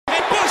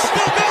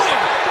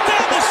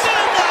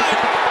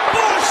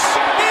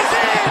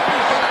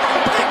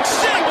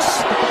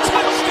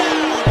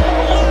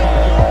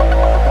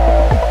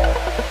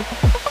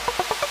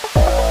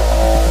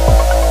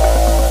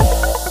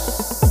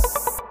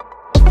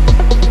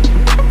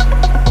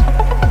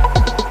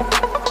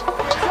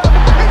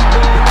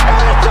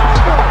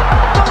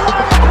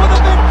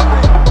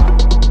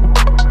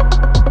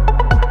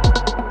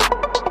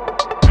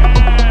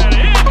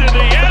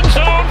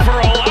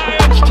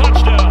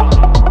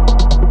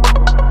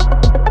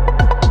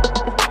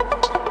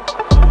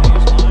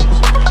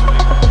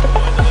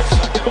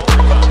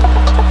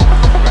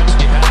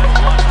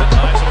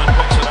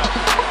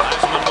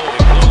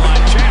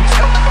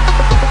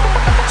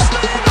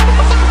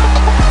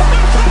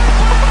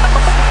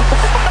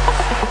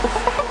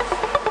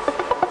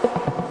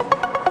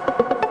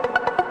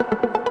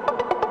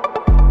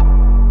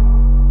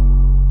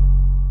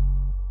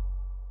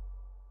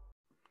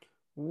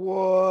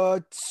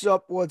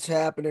up? What's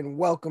happening?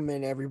 Welcome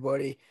in,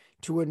 everybody,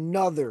 to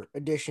another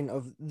edition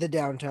of the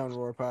Downtown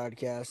Roar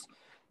podcast.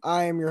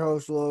 I am your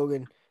host,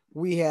 Logan.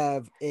 We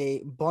have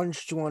a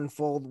bunch to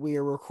unfold. We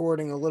are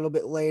recording a little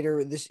bit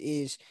later. This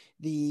is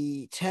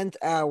the 10th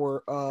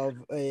hour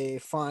of a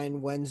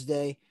fine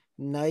Wednesday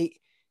night,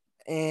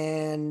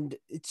 and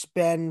it's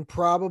been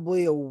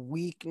probably a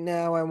week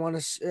now. I want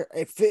to.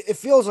 It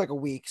feels like a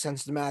week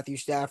since the Matthew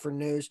Stafford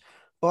news,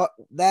 but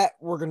that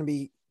we're going to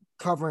be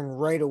covering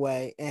right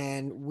away,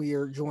 and we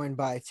are joined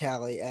by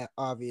Tally.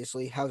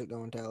 Obviously, how's it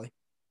going, Tally?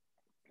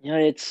 Yeah,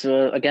 it's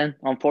again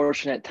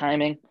unfortunate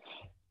timing,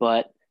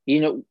 but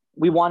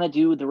we want to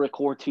do the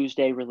record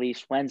Tuesday,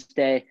 release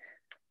Wednesday.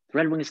 The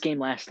Red Wings game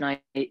last night,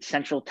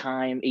 Central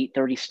Time,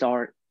 8:30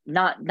 start.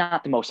 Not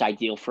the most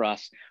ideal for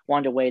us.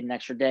 Wanted to wait an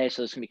extra day,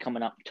 so this is gonna be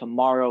coming up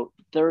tomorrow,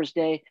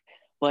 Thursday.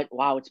 But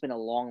wow, it's been a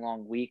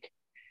long week.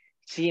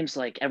 Seems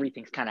like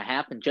everything's kind of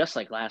happened just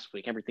like last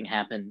week. Everything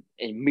happened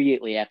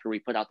immediately after we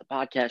put out the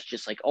podcast,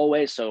 just like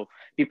always. So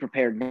be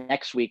prepared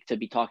next week to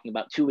be talking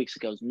about 2 weeks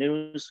ago's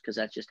news, because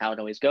that's just how it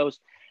always goes.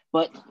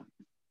 But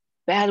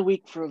bad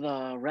week for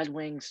the Red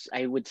Wings.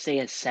 I would say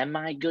a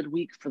semi-good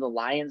week for the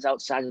Lions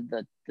outside of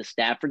the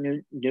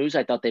Stafford news.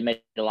 I thought they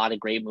made a lot of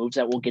great moves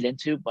that we'll get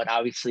into, but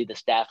obviously the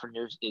Stafford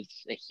news is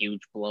a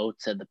huge blow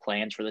to the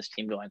plans for this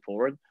team going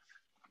forward.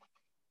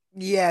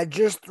 Yeah,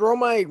 just throw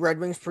my Red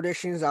Wings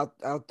predictions out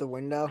the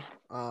window.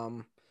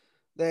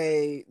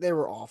 They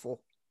were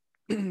awful.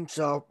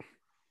 So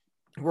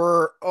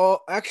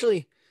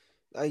actually,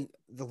 the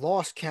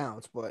loss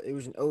counts, but it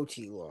was an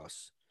OT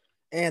loss,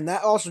 and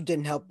that also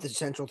didn't help the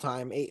Central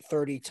Time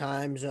 8:30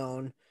 time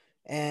zone,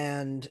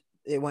 and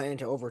it went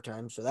into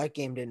overtime. So that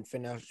game didn't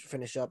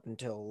finish up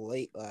until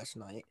late last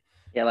night.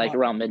 Yeah, like But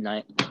around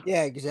midnight.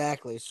 yeah,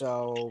 exactly.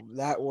 So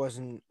that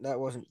wasn't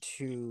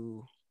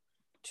too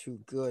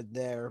good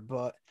there,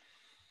 but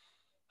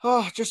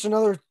just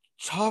another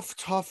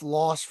tough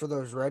loss for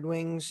those Red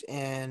Wings,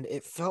 and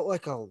it felt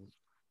like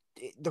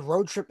the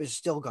road trip is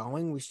still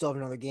going. We still have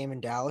another game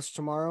in Dallas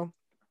tomorrow,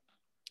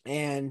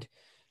 and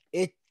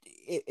it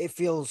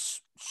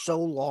feels so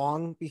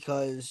long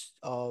because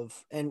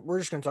of, and we're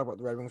just gonna talk about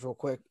the Red Wings real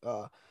quick.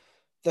 The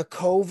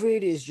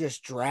COVID is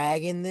just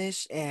dragging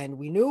this, and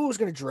we knew it was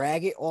gonna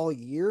drag it all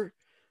year,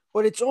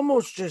 but it's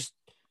almost just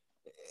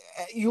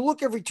you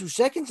look every 2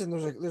 seconds and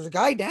there's a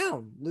guy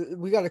down.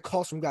 We got to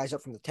call some guys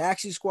up from the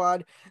taxi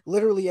squad.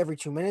 Literally every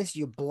 2 minutes,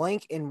 you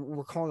blink and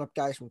we're calling up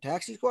guys from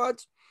taxi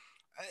squads.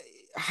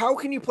 How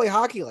can you play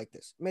hockey like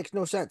this? It makes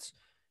no sense.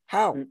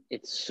 How?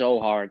 It's so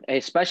hard,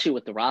 especially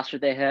with the roster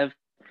they have.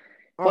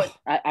 But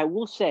Oh, I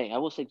will say,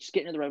 just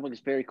getting to the Red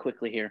Wings very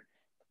quickly here.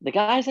 The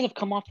guys that have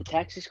come off the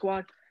taxi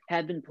squad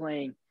have been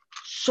playing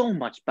so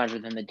much better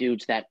than the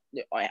dudes that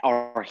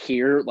are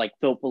here, like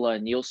Filppula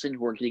and Nielsen,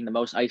 who are getting the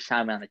most ice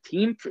time on the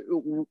team.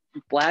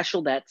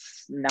 Blashill,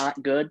 that's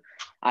not good.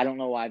 I don't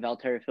know why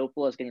Valtteri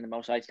Filppula is getting the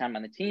most ice time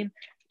on the team.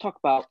 Talk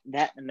about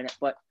that in a minute,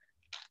 but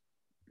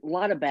a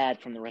lot of bad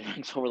from the Red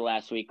Wings over the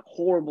last week.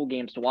 Horrible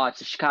games to watch.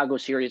 The Chicago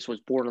series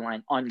was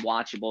borderline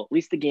unwatchable. At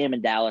least the game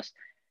in Dallas,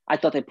 I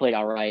thought they played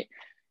all right.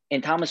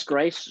 And Thomas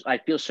Greiss, I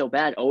feel so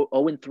bad.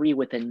 0-3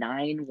 with a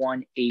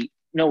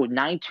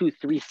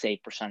 923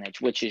 save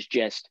percentage, which is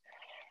just,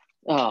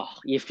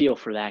 you feel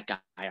for that guy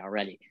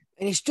already.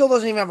 and he still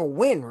doesn't even have a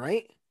win,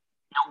 right?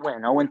 No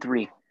win,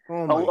 0-3.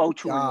 Oh my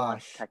 0-2-1,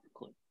 gosh,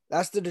 technically.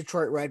 that's the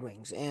Detroit Red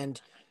Wings, and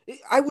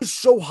I was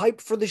so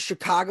hyped for the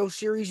Chicago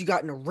series. You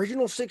got an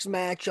original six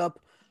matchup.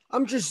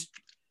 I'm just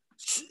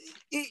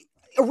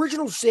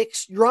original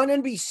six. You're on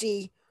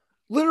NBC.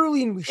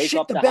 Literally, and we Wake shit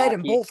up the to bed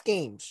in hockey. both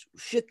games.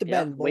 Shit the bed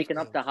Yep, in both waking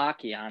games. up to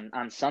hockey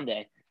on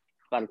Sunday.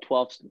 About a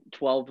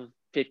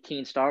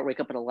 12-15 start.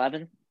 Wake up at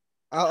 11.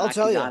 I'll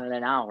tell Hockey's you. on in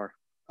an hour.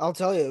 I'll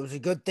tell you. It was a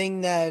good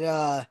thing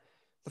that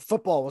the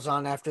football was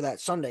on after that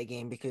Sunday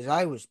game because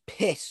I was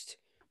pissed.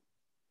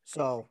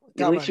 So At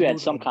got my least you had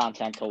mood some going.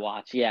 content to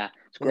watch. Yeah,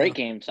 it's Yeah, great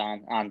games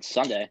on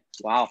Sunday.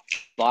 Wow,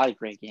 a lot of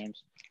great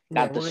games.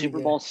 yeah. Got the We're gonna Super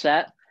get Bowl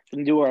set. We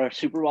can do our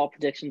Super Bowl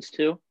predictions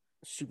too.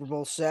 Super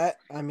Bowl set.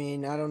 I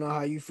mean, I don't know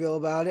how you feel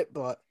about it,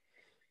 but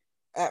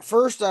at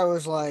first I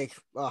was like,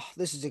 "Oh,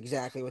 this is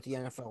exactly what the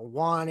NFL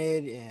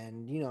wanted,"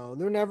 and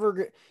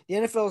the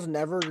NFL's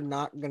never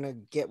not gonna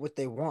get what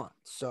they want.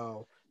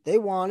 So they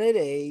wanted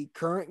a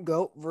current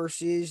goat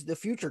versus the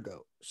future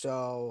goat.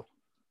 So,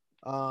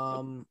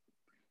 um,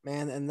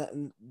 man,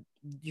 and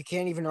you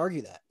can't even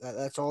argue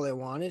that's all they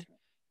wanted,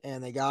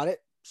 and they got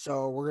it.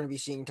 So we're gonna be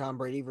seeing Tom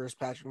Brady versus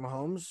Patrick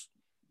Mahomes.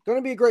 Going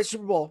to be a great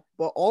Super Bowl.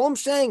 But all I'm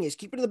saying is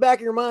keep it in the back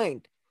of your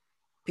mind,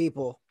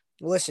 people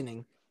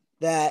listening,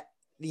 that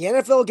the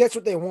NFL gets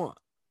what they want.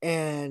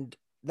 And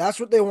that's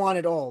what they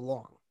wanted all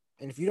along.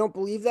 And if you don't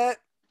believe that,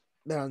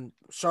 then I'm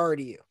sorry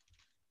to you.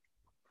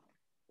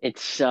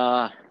 It's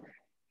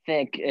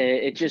think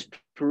it just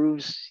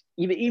proves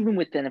even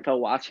with the NFL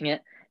watching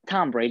it,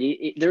 Tom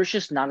Brady. There's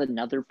just not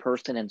another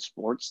person in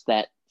sports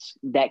that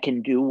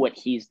can do what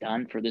he's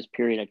done for this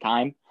period of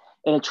time,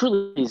 and it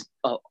truly is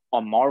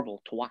a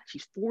marvel to watch.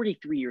 He's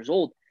 43 years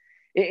old.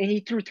 And he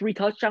threw 3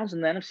 touchdowns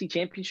in the NFC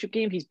Championship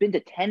game. He's been to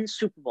 10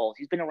 Super Bowls.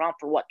 He's been around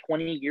for what,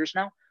 20 years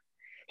now?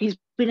 He's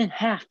been in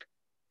half.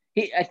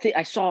 I think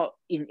I saw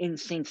an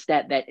insane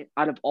stat that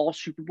out of all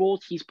Super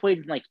Bowls, he's played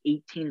in like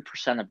 18%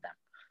 of them,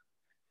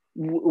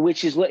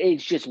 which is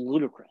it's just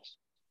ludicrous.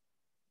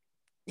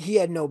 He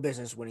had no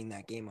business winning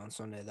that game on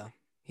Sunday, though.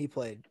 He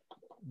played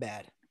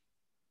bad.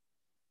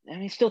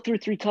 And he still threw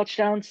 3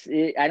 touchdowns.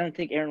 I don't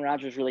think Aaron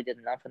Rodgers really did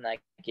enough in that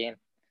game.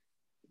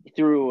 He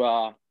threw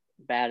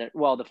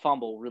the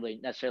fumble really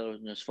necessarily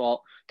wasn't his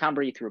fault. Tom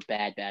Brady threw a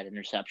bad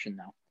interception,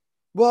 though.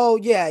 Well,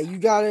 yeah, you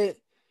got it.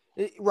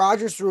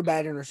 Rodgers threw a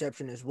bad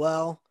interception as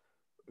well.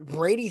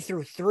 Brady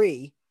threw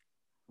 3.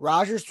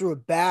 Rodgers threw a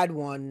bad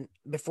one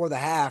before the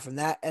half, and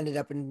that ended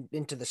up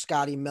into the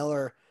Scotty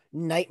Miller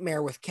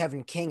nightmare with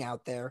Kevin King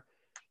out there,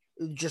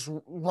 just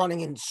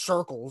running in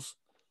circles.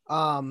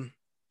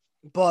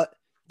 But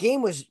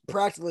game was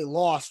practically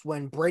lost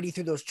when Brady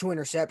threw those 2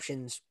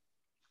 interceptions,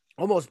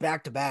 almost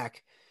back to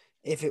back,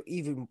 if it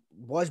even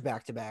was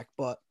back to back.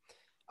 But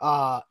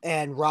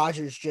and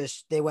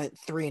Rodgers they went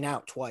 3 and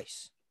out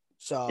twice.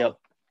 So yep.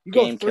 You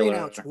go 3 and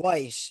out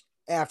twice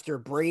after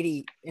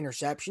Brady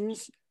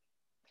interceptions.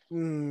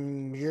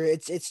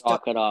 It's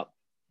talk it up.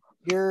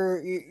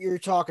 You're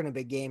talking a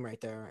big game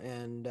right there,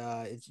 and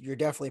you're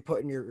definitely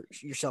putting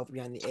yourself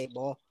behind the 8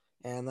 ball,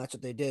 and that's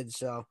what they did.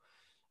 So,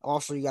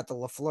 also you got the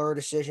LaFleur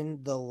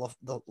decision, the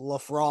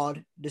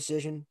LaFraud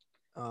decision.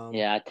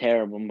 Yeah,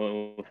 terrible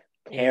move.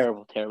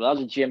 Terrible. That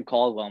was a Jim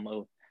Caldwell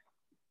move.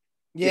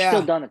 Yeah, you're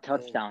still done a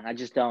touchdown. I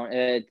just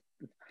don't.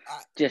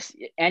 Just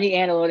any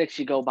analytics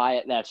you go by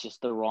it, that's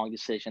just the wrong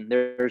decision.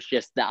 There's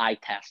just the eye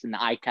test, and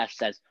the eye test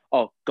says,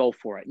 "Oh, go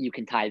for it. You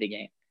can tie the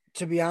game."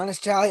 To be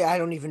honest, Tally, I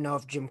don't even know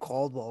if Jim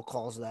Caldwell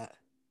calls that.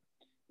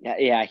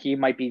 Yeah, he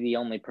might be the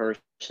only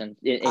person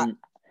in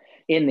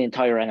the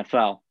entire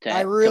NFL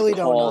to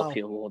call a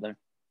field goal there.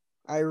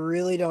 I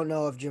really don't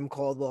know if Jim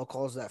Caldwell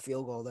calls that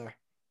field goal there.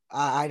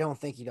 I don't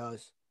think he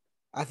does.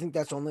 I think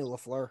that's only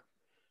LaFleur.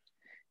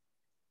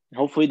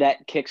 Hopefully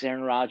that kicks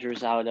Aaron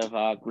Rodgers out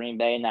of Green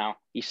Bay now.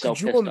 He's so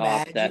pissed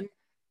off that.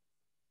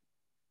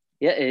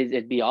 Yeah,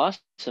 it'd be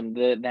awesome.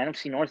 The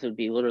NFC North would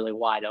be literally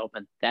wide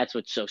open. That's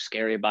what's so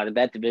scary about it.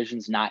 That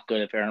division's not good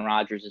if Aaron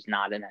Rodgers is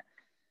not in it.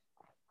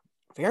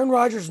 If Aaron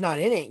Rodgers is not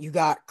in it, you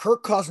got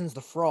Kirk Cousins,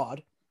 the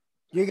fraud.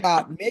 You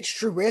got Mitch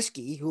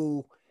Trubisky,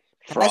 who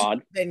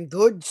hasn't been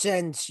good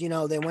since, they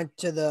lost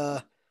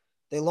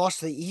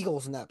to the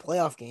Eagles in that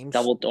playoff game.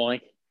 Double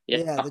doink.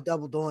 Yeah, the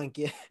double doink.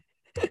 Yeah.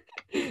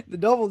 the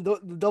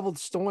double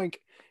stoink.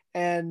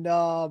 And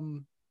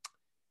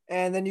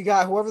then you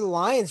got whoever the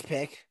Lions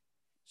pick.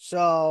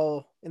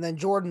 So, and then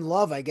Jordan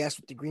Love, I guess,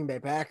 with the Green Bay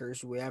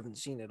Packers, who we haven't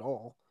seen at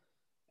all.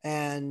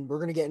 And we're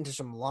going to get into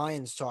some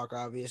Lions talk,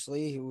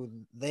 obviously, who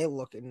they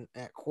looking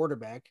at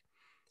quarterback.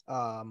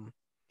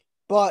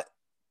 But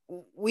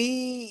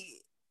we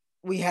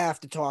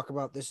have to talk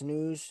about this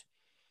news.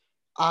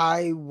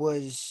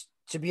 To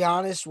be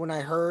honest, when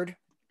I heard,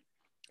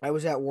 I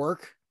was at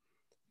work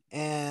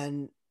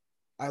and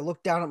I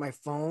looked down at my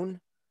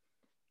phone.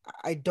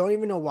 I don't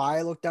even know why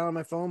I looked down at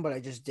my phone, but I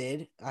just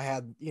did. I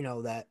had,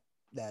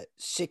 that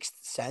sixth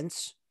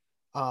sense.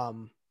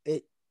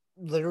 It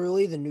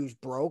literally, the news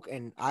broke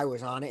and I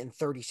was on it in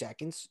 30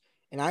 seconds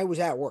and I was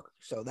at work.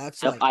 So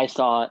that's I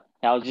saw it.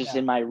 I was just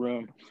in my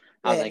room.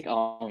 I was like,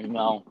 oh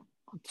no.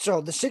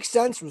 So the sixth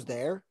sense was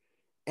there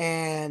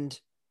and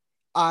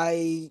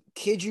I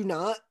kid you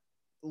not,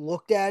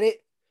 looked at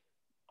it,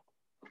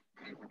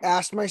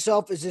 asked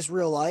myself, is this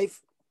real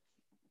life?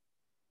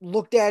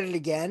 Looked at it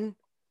again,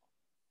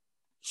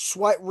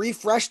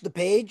 refreshed the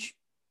page,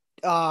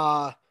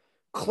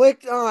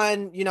 clicked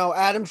on,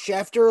 Adam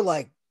Schefter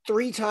like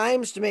 3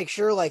 times to make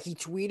sure like he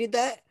tweeted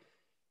that,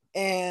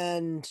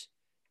 and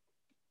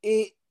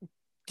it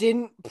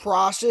didn't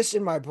process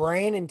in my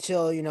brain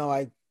until,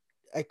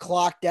 I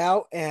clocked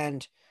out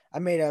and I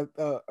made a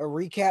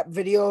recap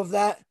video of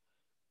that.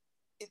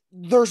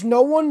 There's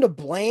no one to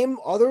blame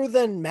other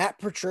than Matt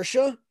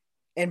Patricia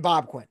and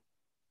Bob Quinn.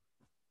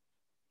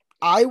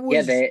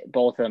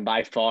 Both of them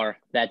by far.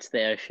 That's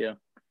the issue.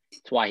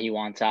 That's why he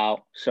wants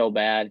out so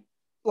bad.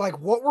 Like,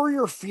 what were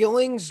your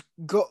feelings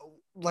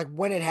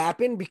when it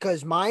happened?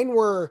 Because mine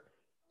were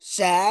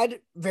sad,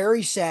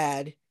 very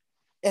sad,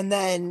 and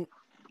then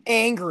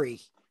angry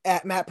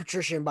at Matt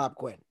Patricia and Bob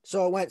Quinn.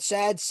 So it went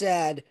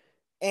sad,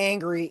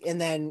 angry, and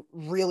then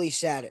really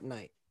sad at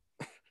night.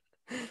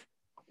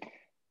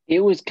 It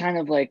was kind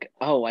of like,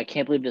 oh, I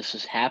can't believe this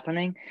is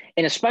happening.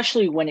 And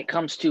especially when it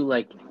comes to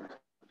like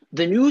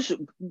the news,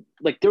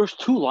 like there was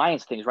 2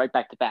 Lions things right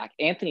back to back.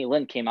 Anthony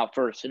Lynn came out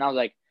first. And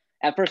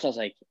at first I was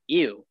like,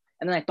 ew.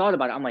 And then I thought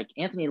about it. I'm like,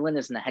 Anthony Lynn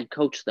isn't the head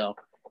coach though.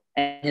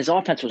 And his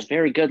offense was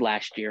very good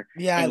last year.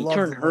 Yeah, and he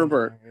turned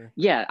Herbert.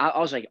 Yeah, I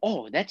was like,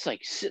 oh, that's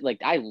like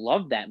I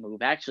love that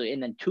move actually.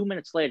 And then 2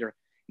 minutes later,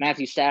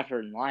 Matthew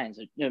Stafford and Lions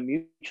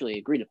mutually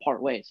agreed to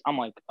part ways. I'm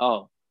like,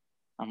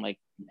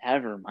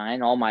 never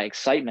mind. All my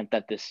excitement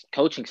that this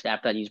coaching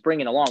staff that he's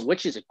bringing along,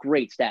 which is a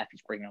great staff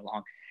he's bringing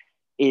along,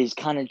 is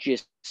kind of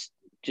just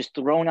just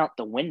thrown out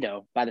the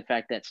window by the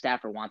fact that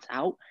Stafford wants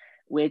out,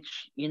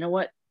 which, you know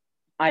what?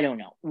 I don't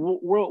know.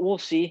 We'll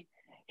see.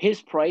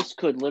 His price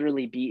could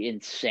literally be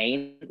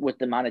insane with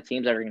the amount of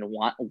teams that are going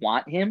to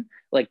want him.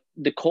 Like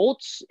the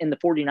Colts and the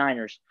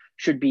 49ers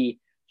should be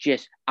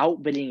just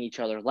outbidding each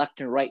other left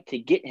and right to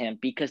get him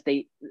because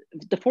the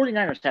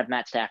 49ers have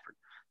Matt Stafford.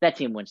 That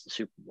team wins the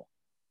Super Bowl.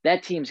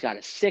 That team's got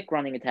a sick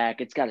running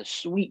attack. It's got a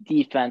sweet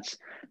defense.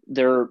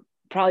 They're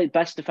probably the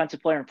best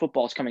defensive player in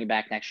football is coming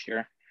back next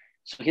year.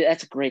 So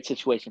that's a great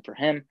situation for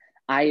him.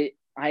 I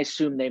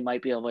assume they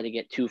might be able to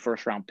get 2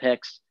 first-round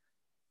picks.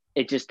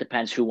 It just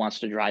depends who wants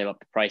to drive up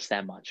the price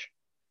that much.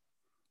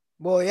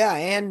 Well, yeah,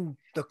 and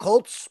the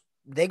Colts,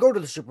 they go to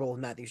the Super Bowl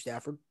with Matthew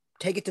Stafford.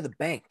 Take it to the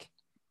bank.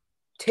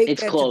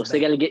 It's close. They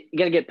got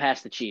to get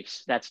past the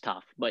Chiefs. That's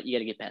tough, but you got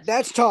to get past.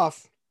 That's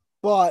tough,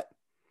 but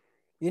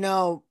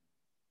the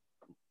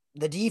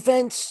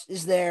defense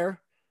is there,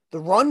 the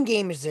run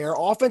game is there,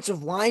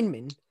 offensive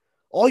linemen.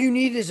 All you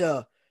need is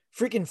a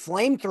freaking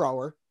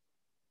flamethrower.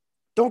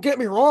 Don't get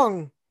me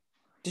wrong.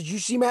 Did you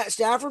see Matt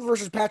Stafford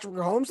versus Patrick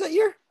Mahomes that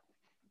year?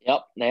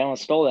 Yep, they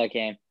almost stole that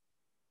game.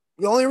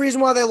 The only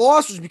reason why they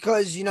lost was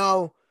because,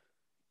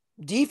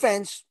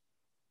 defense.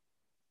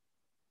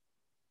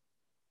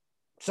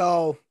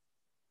 So,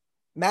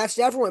 Matt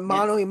Stafford went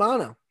mano a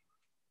mano.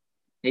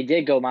 They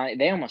did go mano.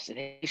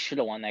 They should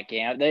have won that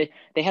game. They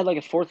had like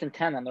a 4th and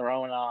 10 on their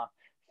own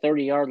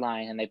 30-yard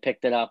line, and they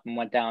picked it up and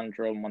went down and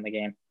drove and won the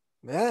game.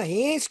 Yeah,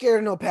 he ain't scared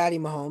of no Patty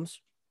Mahomes.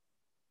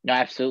 No,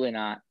 absolutely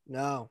not.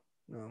 No.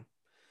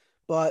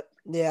 But,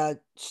 yeah,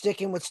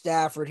 sticking with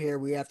Stafford here,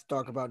 we have to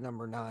talk about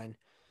number 9.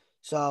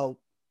 So,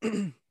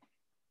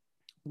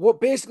 what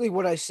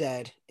I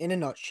said in a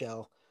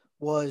nutshell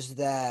was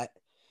that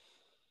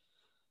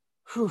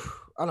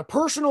on a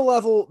personal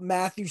level,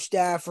 Matthew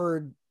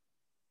Stafford,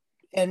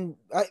 and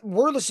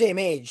we're the same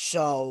age,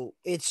 so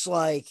it's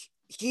like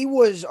he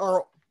was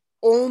our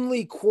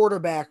only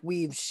quarterback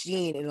we've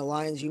seen in a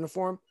Lions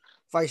uniform,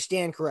 if I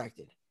stand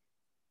corrected.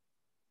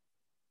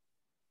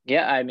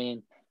 Yeah, I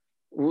mean,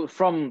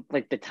 from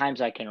like the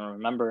times I can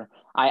remember,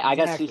 I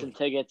got season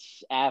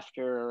tickets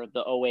after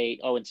the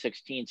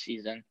 08-16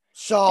 season.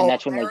 So and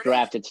that's when they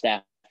drafted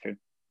Stafford. Yep.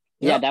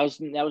 Yeah, that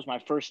was my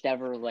first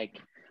ever, like,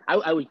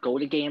 I would go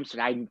to games,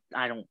 and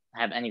I don't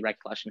have any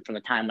recollection from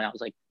the time when I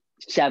was like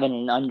 7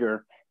 and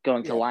under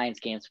going to Lions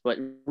games. But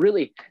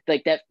really,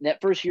 like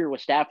that first year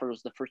with Stafford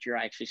was the first year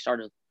I actually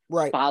started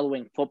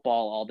following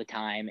football all the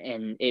time,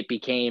 and it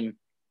became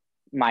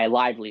my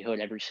livelihood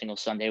every single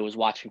Sunday was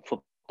watching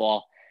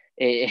football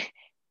in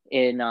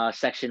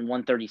section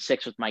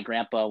 136 with my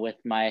grandpa, with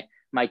my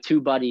 2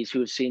 buddies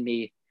who have seen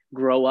me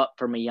grow up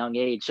from a young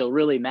age. So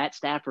really, Matt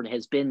Stafford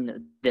has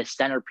been the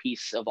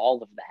centerpiece of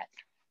all of that.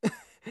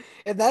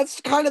 And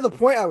that's kind of the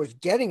point I was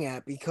getting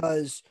at,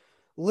 because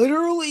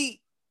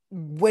literally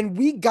when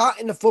we got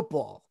into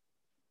football,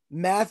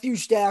 Matthew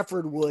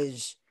Stafford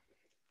was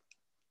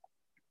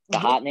the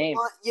hot name.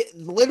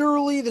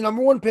 Literally the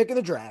number 1 pick in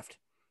the draft.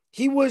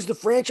 He was the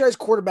franchise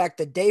quarterback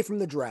the day from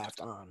the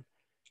draft on.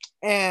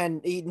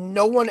 And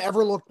no one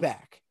ever looked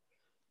back.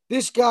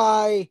 This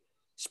guy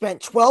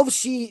spent 12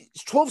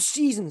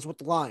 seasons with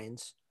the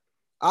Lions.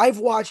 I've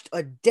watched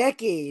a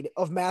decade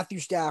of Matthew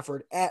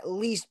Stafford, at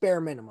least bare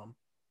minimum.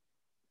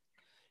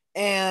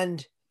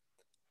 And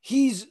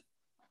he's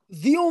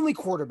the only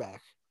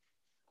quarterback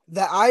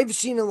that I've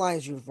seen in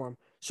Lions uniform.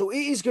 So it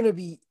is going to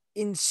be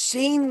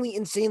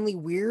insanely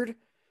weird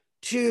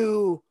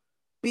to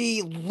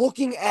be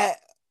looking at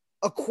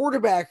a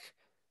quarterback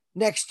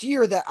next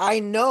year that I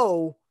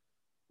know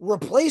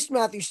replaced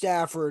Matthew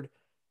Stafford,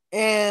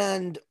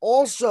 and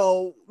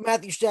also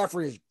Matthew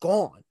Stafford is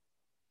gone.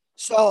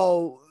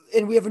 So,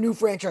 and we have a new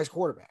franchise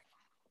quarterback.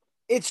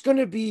 It's going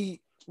to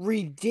be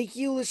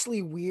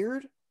ridiculously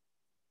weird,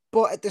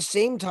 but at the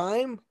same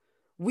time,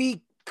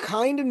 we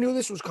kind of knew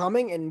this was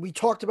coming, and we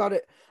talked about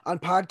it on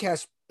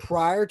podcasts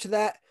prior to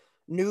that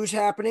news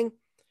happening.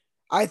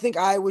 I think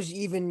I was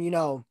even,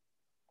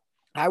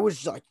 I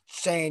was like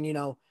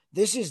saying,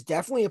 this is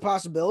definitely a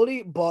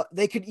possibility, but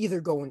they could either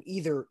go in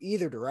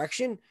either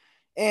direction.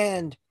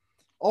 And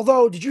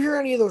although, did you hear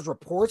any of those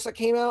reports that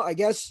came out? I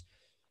guess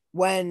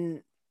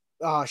when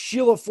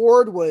Sheila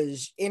Ford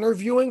was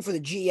interviewing for the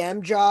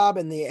GM job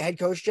and the head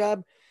coach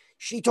job,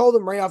 she told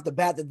them right off the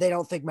bat that they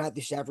don't think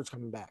Matthew Stafford's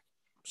coming back.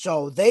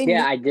 So they knew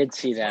I did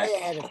see that way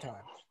ahead of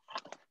time.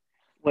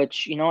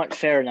 Which, you know what,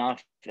 fair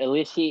enough. At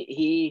least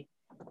he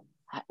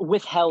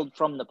withheld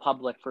from the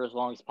public for as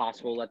long as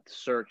possible, let the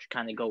search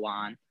kind of go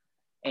on.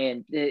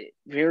 And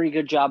very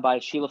good job by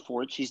Sheila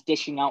Ford. She's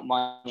dishing out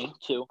money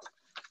to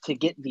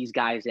get these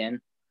guys in.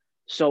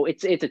 So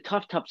it's a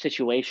tough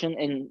situation,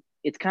 and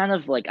it's kind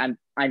of like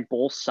I'm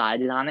both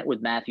sided on it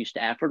with Matthew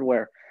Stafford,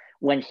 where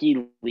when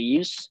he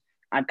leaves,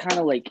 I'm kind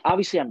of like,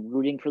 obviously I'm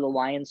rooting for the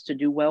Lions to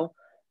do well,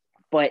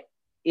 but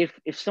if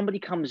somebody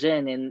comes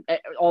in, and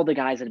all the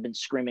guys that have been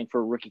screaming for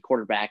a rookie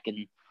quarterback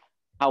and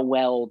how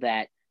well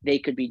that they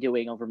could be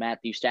doing over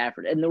Matthew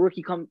Stafford, and the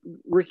rookie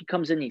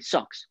comes in, he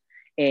sucks,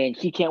 and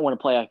he can't win a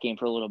playoff game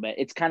for a little bit,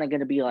 it's kind of going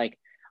to be like,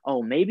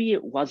 oh, maybe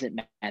it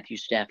wasn't Matthew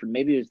Stafford.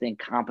 Maybe it was the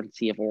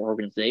incompetency of our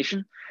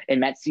organization. And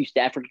Matthew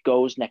Stafford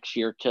goes next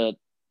year to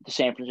the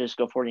San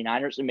Francisco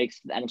 49ers and makes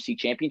the NFC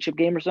Championship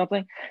game or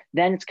something.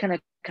 Then it's kind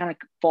of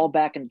fall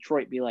back in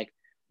Detroit and be like,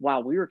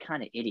 wow, we were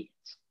kind of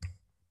idiots.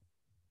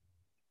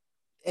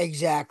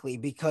 Exactly,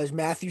 because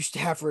Matthew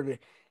Stafford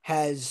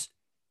has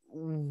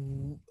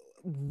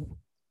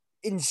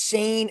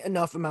insane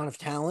enough amount of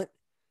talent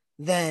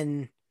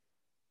than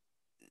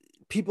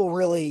people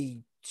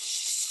really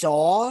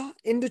saw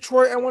in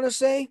Detroit, I want to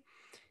say.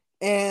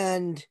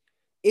 And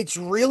it's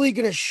really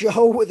going to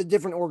show with a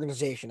different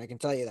organization. I can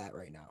tell you that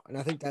right now. And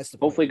I think that's the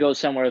point. Hopefully goes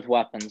somewhere with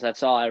weapons.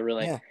 That's all I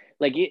really Yeah.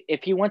 like.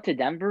 If he went to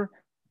Denver,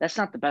 that's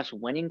not the best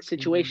winning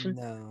situation,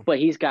 No. but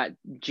he's got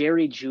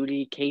Jerry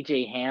Jeudy,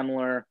 KJ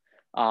Hamler,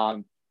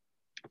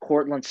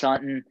 Cortland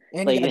Sutton.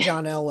 And you got Like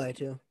John Elway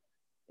too.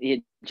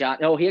 he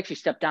actually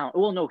stepped down.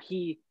 Well, no,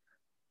 he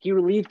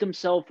relieved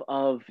himself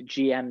of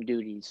GM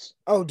duties.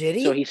 Oh, did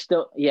he? So he's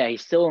still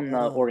in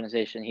the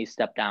organization. He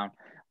stepped down.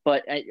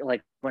 But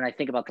like when I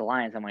think about the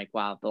Lions, I'm like,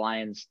 wow, if the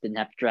Lions didn't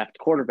have to draft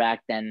a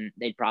quarterback, then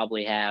they'd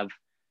probably have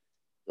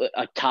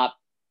a top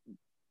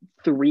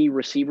 3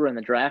 receiver in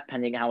the draft,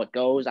 pending how it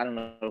goes. I don't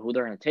know who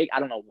they're going to take. I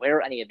don't know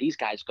where any of these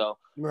guys go,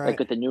 right. Like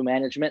with the new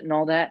management and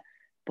all that.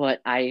 But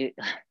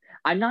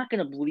I'm not going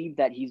to believe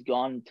that he's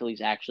gone until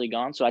he's actually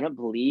gone. So I don't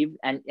believe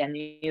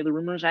any of the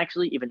rumors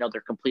actually, even though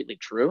they're completely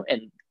true.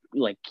 And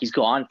like he's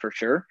gone for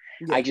sure.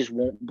 Yeah. I just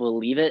won't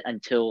believe it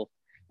until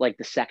like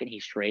the second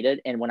he's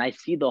traded. And when I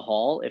see the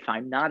haul, if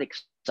I'm not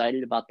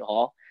excited about the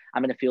haul,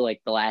 I'm going to feel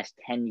like the last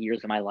 10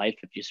 years of my life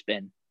have just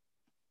been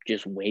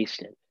just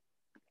wasted.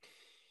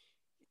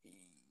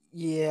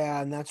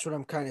 Yeah, and that's what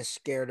I'm kind of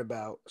scared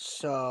about.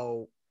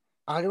 So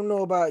I don't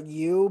know about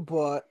you,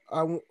 but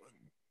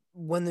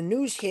when the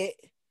news hit,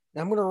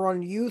 I'm going to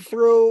run you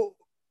through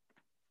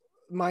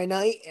my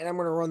night, and I'm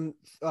going to run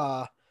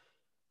I'm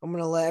going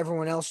to let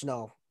everyone else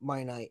know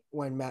my night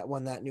when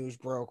that news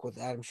broke with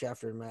Adam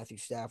Schefter and Matthew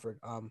Stafford.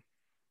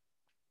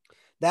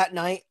 That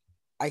night,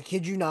 I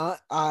kid you not,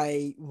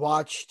 I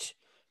watched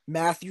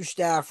Matthew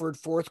Stafford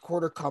fourth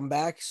quarter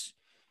comebacks,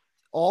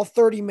 all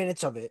 30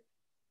 minutes of it,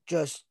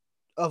 just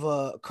of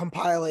a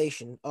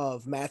compilation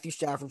of Matthew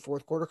Stafford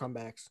fourth quarter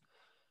comebacks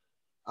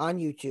on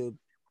YouTube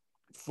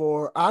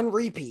on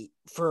repeat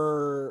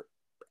for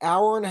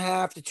hour and a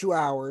half to 2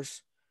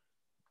 hours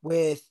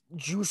with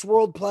Juice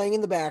WRLD playing in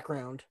the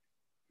background.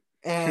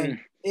 And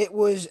it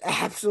was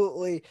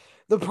absolutely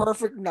the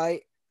perfect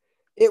night.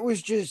 It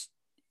was just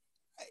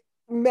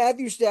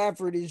Matthew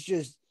Stafford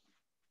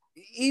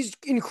he's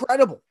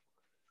incredible,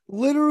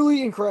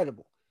 literally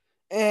incredible.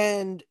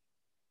 And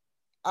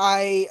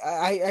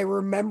I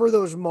remember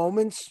those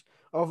moments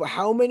of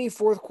how many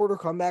fourth quarter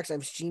comebacks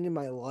I've seen in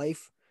my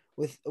life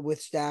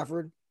with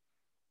Stafford,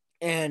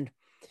 and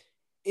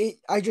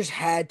I just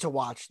had to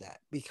watch that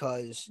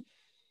because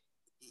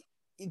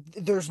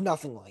there's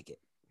nothing like it.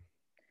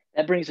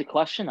 That brings a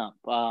question up.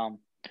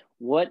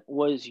 What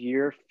was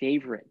your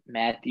favorite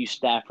Matthew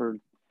Stafford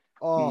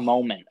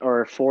moment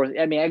or fourth?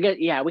 I mean, I guess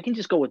we can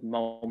just go with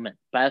moment.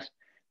 Best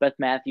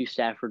Matthew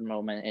Stafford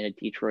moment in a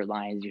Detroit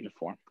Lions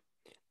uniform.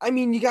 I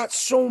mean, you got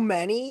so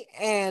many,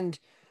 and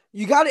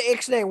you got to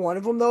ixnay one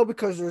of them though,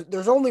 because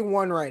there's only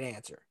one right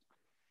answer,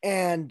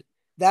 and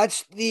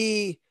that's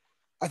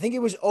I think it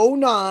was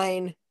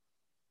 2009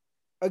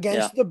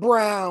 against the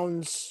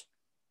Browns,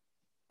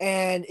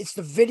 and it's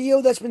the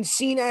video that's been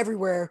seen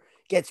everywhere.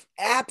 Gets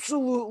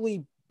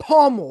absolutely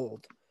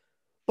pummeled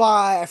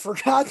by, I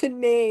forgot the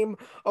name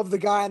of the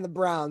guy on the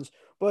Browns,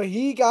 but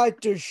he got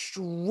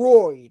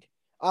destroyed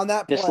on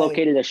that play.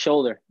 Dislocated his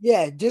shoulder.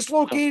 Yeah,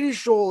 dislocated his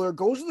shoulder,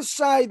 goes to the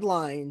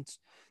sidelines,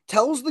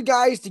 tells the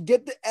guys to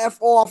get the F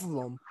off of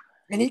him,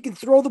 and he can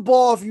throw the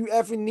ball if you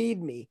effing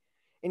need me.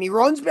 And he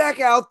runs back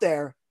out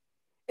there,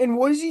 and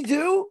what does he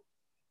do?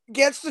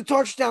 Gets the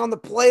touchdown the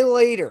play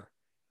later.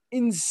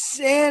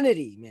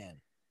 Insanity, man.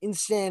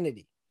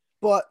 Insanity.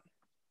 But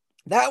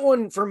that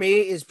one for me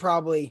is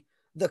probably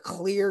the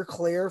clear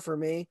for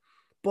me.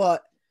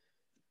 But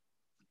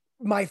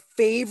my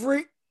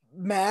favorite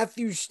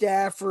Matthew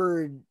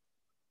Stafford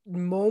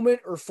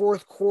moment or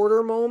fourth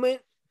quarter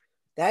moment,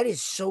 that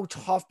is so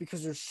tough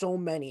because there's so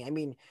many. I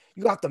mean,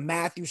 you got the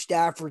Matthew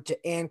Stafford to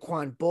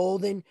Anquan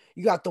Bolden.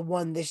 You got the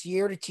one this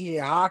year to TJ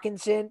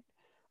Hawkinson.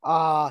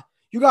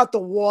 You got the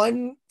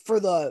one for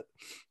the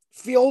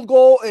field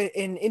goal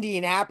in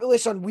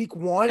Indianapolis on week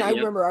 1. Yep. I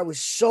remember I was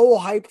so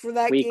hyped for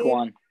that week game.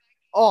 1.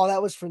 Oh,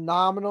 that was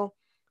phenomenal.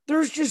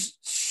 There's just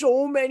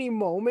so many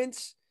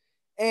moments,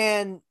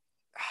 and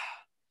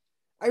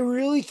I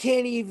really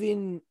can't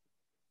even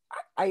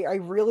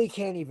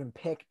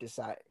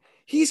decide.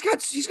 He's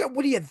got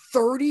what, he had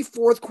 30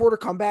 fourth quarter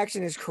comebacks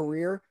in his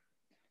career,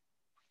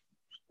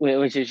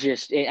 which is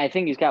just, I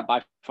think he's got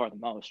by far the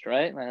most,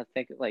 right? I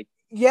think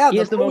he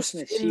has the most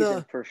in a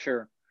season for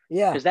sure.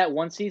 Yeah, because that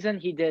one season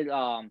he did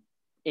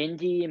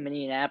Indy,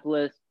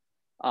 Minneapolis,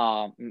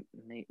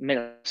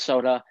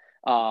 Minnesota,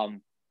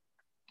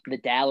 the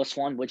Dallas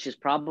one, which is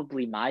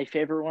probably my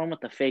favorite one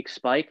with the fake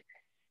spike.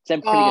 It's a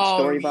pretty good Oh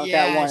story about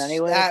that one, yes,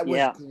 anyways. that was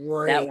Yeah, that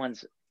great.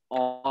 one's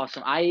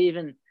awesome.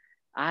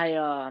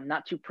 I'm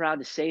not too proud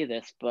to say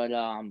this, but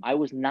I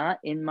was not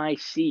in my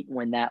seat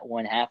when that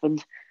one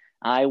happened.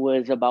 I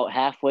was about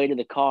halfway to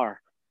the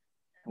car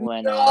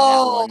when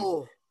that one.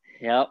 No.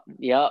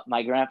 Yep.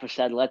 My grandpa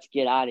said, "Let's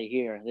get out of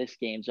here. This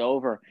game's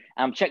over."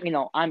 I'm checking.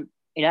 I'm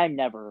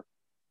never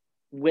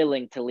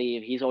willing to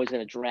leave. He's always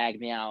going to drag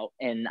me out,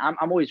 and I'm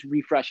always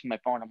refreshing my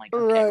phone. I'm like,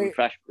 okay,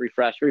 Right.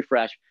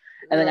 refresh,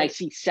 and then I Right.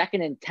 see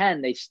 2nd and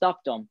 10. They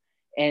stuffed them,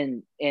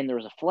 and there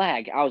was a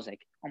flag. I was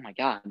like, oh my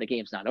god, the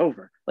game's not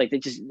over. Like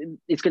it's going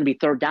to be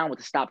 3rd down with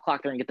the stop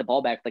clock. They're going to get the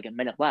ball back with like a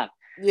minute left.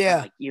 I'm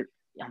Yeah.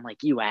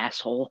 like, you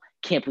asshole!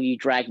 Can't believe you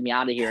dragged me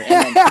out of here.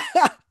 And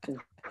then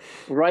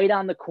right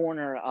on the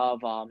corner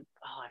of I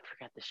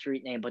forgot the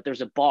street name, but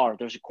there's a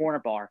corner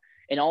bar,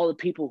 and all the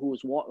people who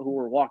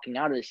were walking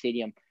out of the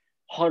stadium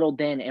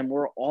huddled in, and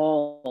we're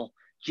all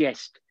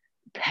just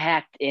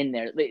packed in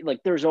there.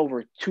 Like there's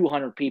over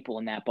 200 people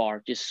in that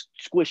bar, just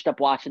squished up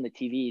watching the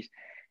TVs,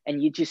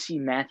 and you just see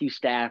Matthew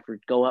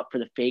Stafford go up for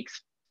the fake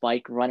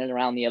spike, running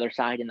around the other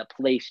side, and the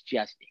place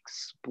just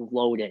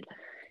exploded.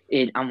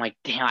 I'm like,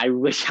 damn, I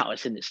wish I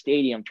was in the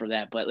stadium for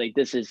that, but like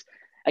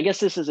I guess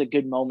this is a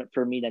good moment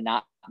for me to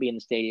not be in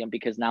the stadium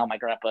because now I'm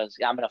going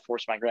to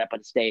force my grandpa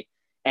to stay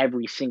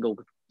every single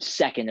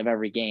second of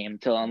every game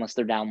unless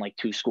they're down like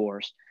 2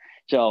 scores.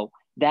 So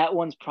that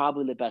one's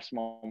probably the best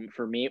moment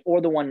for me,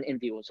 or the one in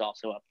Indy was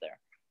also up there.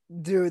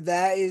 Dude,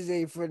 that is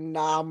a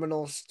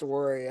phenomenal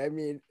story. I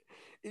mean,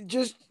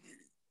 just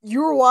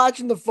you were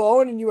watching the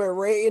phone and you went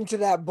right into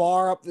that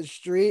bar up the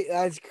street.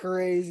 That's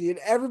crazy. And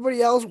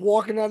everybody else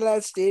walking out of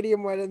that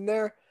stadium went in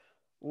there.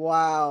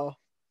 Wow.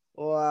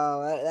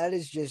 Wow. That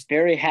is just,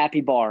 Very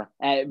happy bar,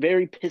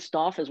 very pissed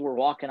off as we're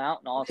walking out,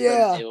 and all of a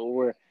sudden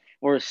yeah,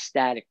 we're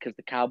ecstatic because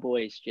the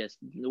Cowboys just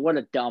what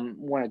a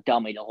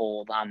dummy to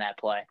hold on that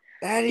play.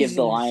 that Give is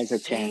the Lions a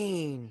chance.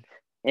 insane.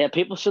 Yeah,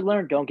 people should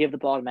learn. Don't give the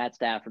ball to Matt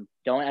Stafford.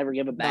 Don't ever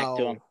give it back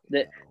to him.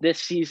 No, no.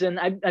 This season,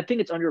 I think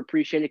it's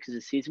underappreciated because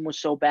the season was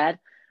so bad.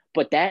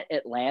 But that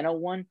Atlanta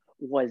one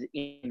was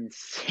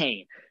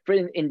insane.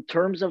 In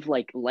terms of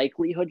like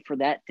likelihood for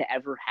that to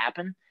ever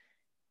happen,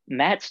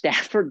 Matt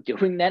Stafford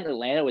doing that in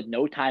Atlanta with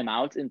no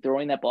timeouts and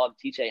throwing that ball to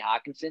T.J.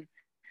 Hawkinson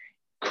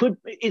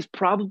is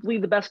probably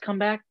the best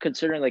comeback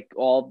considering like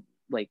all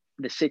like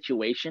the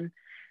situation.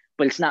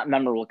 But it's not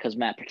memorable because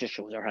Matt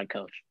Patricia was our head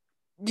coach.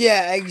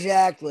 Yeah,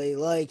 exactly.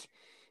 Like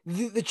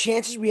the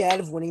chances we had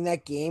of winning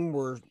that game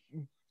were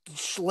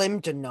slim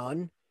to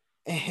none.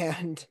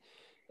 And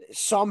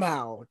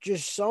somehow,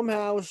 just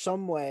somehow,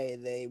 some way,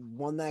 they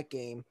won that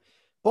game.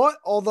 But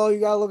although you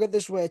gotta look at it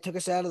this way, it took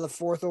us out of the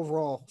 4th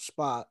overall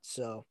spot.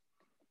 So,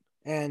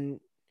 and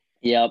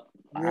Yep,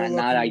 you're not looking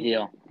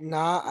ideal.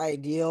 not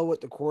ideal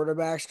with the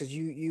quarterbacks because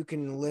you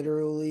can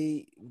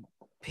literally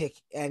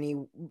pick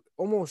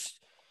almost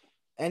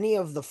any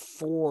of the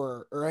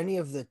 4 or any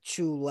of the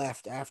 2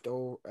 left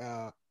after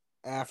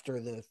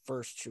the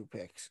first 2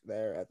 picks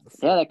there at the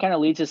Yeah, 4. that kind of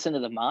leads us into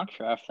the mock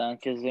draft then,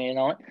 because you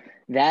know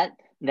that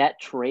that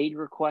trade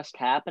request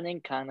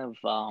happening kind of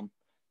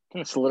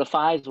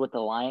solidifies what the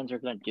Lions are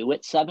going to do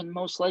at 7,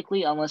 most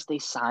likely, unless they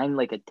sign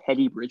like a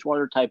Teddy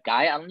Bridgewater type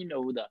guy. I don't even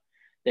know who the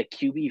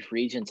QB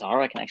free agents are.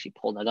 I can actually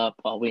pull that up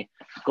while we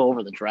go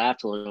over the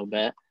draft a little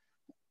bit.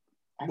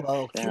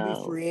 Well, QB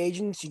So, free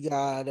agents, you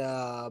got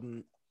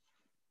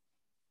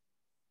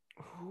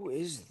who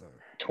is there?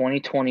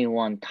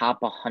 2021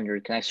 top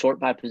 100. Can I sort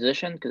by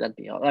position? Because that'd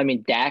be. I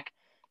mean,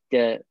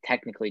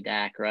 technically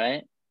Dak,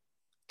 right?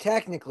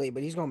 Technically,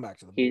 but he's going back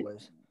to the He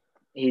boys.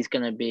 he's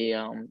gonna be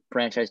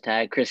franchise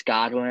tag. Chris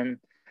Godwin,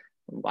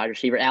 wide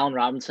receiver. Allen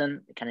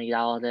Robinson, Kenny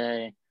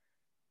Galladay.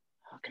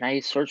 Can I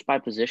search by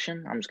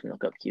position? I'm just gonna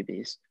look up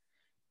QBs.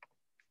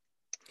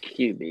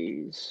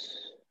 QBs.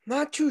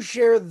 Not too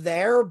sure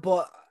there,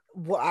 but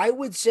what I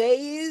would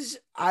say is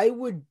I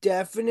would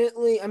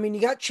definitely. I mean,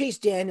 you got Chase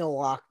Daniel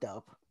locked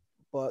up,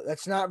 but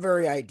that's not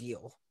very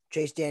ideal.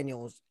 Chase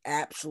Daniel is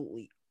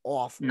absolutely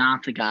awful.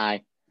 Not the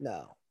guy.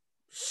 No.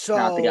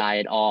 Not the So guy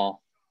at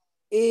all.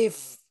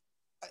 if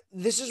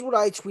this is what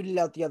I tweeted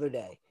out the other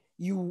day,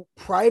 you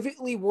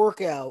privately work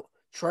out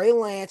Trey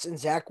Lance and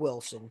Zach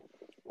Wilson,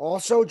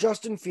 also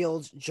Justin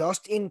Fields,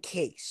 just in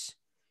case,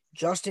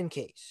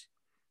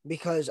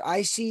 because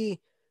I see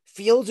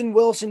Fields and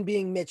Wilson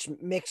being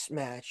mixed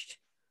matched.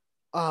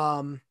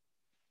 Um,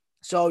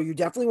 so you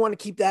definitely want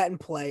to keep that in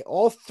play,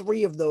 all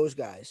 3 of those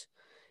guys,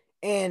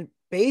 and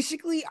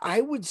basically,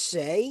 I would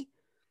say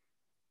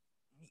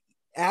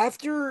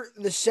after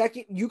the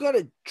second, you got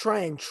to try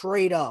and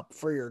trade up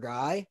for your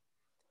guy.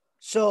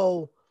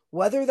 So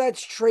whether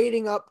that's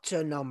trading up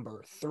to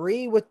number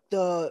 3 with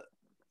the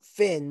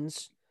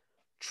Finns,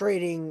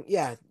 you'd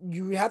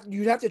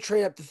have to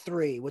trade up to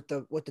 3 with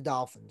the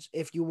Dolphins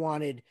if you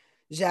wanted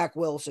Zach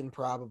Wilson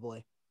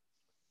probably.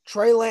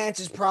 Trey Lance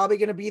is probably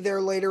going to be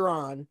there later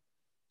on,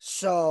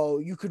 so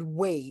you could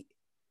wait.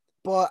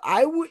 But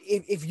I would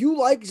if you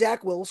like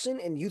Zach Wilson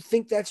and you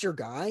think that's your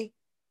guy,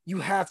 you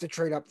have to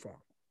trade up for him.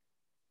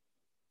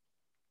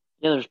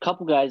 Yeah, there's a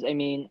couple guys. I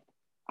mean,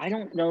 I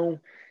don't know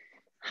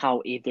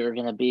how either are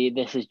going to be.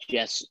 This is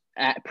just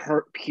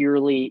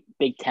purely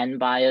Big Ten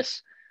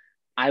bias.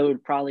 I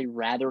would probably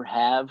rather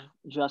have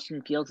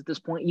Justin Fields at this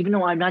point, even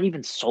though I'm not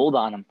even sold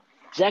on him.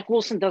 Zach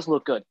Wilson does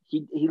look good.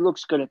 He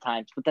looks good at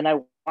times, but then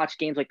I watch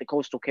games like the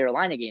Coastal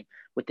Carolina game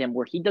with him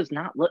where he did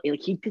not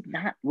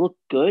look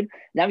good.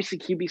 And obviously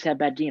QBs have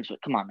bad games,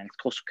 but come on, man, it's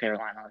Coastal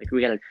Carolina. Like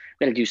we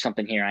gotta do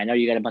something here. I know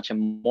you got a bunch of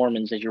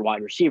Mormons as your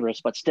wide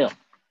receivers, but still,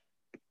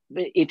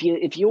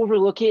 if you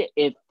overlook it,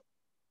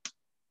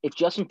 if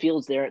Justin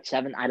Fields there at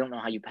 7, I don't know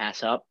how you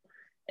pass up.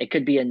 It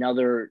could be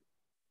another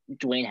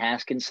Dwayne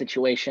Haskins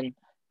situation.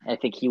 I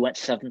think he went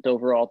 7th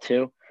overall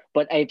too.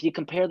 But if you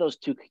compare those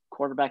two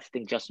quarterbacks, I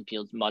think Justin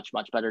Fields much,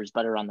 much better. He's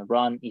better on the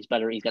run. He's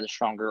better. He's got a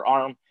stronger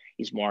arm.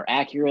 He's more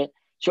accurate.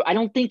 So I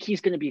don't think he's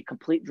going to be a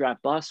complete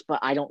draft bust, but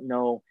I don't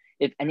know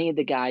if any of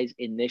the guys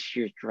in this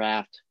year's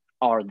draft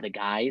are the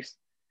guys.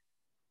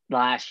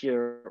 Last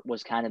year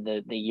was kind of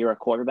the year of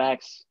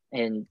quarterbacks,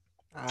 and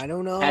I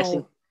don't know.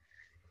 passing.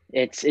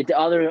 It's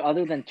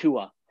other than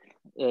Tua,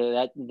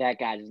 that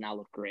guy does not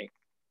look great.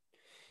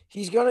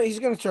 He's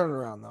gonna turn it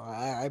around though.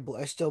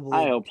 I still believe.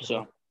 I hope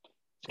so.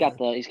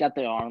 He's got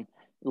the arm.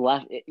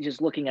 Left,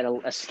 just looking at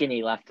a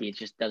skinny lefty, it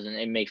just doesn't.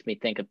 It makes me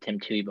think of Tim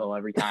Tebow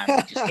every time.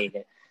 I just hate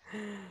it.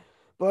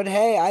 But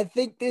hey, I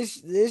think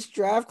this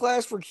draft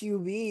class for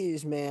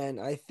QBs, man,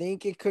 I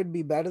think it could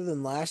be better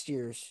than last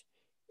year's.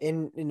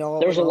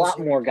 There's a lot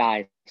more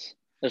guys.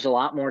 There's a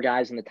lot more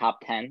guys in the top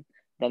 10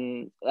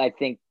 than I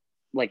think.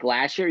 Like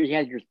last year, you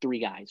had your 3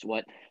 guys.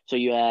 What? So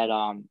you had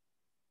oh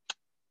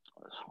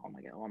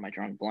my god, why am I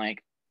drawing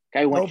blank?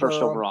 Guy who went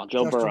first overall,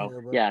 Joe Burrow.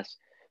 Herbert. Yes.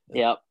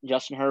 Yep.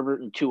 Justin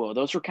Herbert and Tua.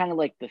 Those were kind of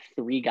like the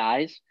 3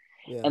 guys.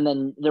 Yeah. And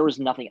then there was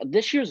nothing.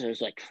 This year's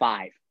there's like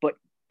 5, but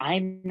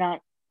I'm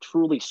not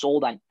truly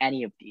sold on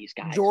any of these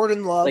guys.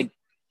 Jordan Love. Like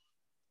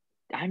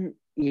I'm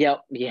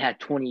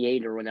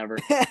 28 or whatever.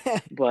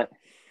 But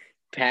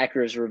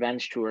Packers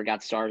revenge tour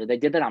got started. They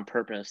did that on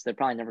purpose. They're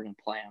probably never going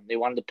to play him. They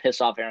wanted to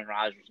piss off Aaron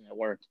Rodgers, and it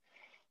worked.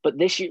 But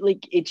this year,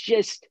 like it's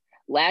just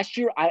last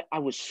year, I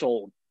was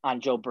sold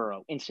on Joe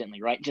Burrow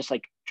instantly, right? Just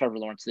like Trevor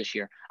Lawrence this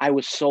year, I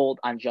was sold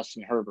on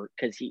Justin Herbert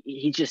because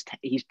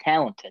he's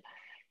talented.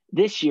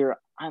 This year,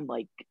 I'm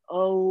like,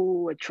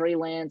 oh, a Trey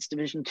Lance,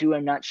 Division II.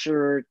 I'm not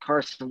sure.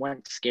 Carson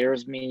Wentz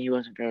scares me. He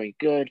wasn't very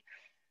good.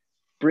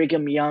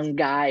 Brigham Young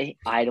guy.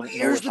 I don't know if I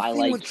like him. Here's the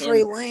thing with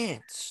Trey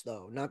Lance,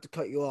 though. Not to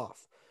cut you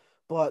off.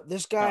 But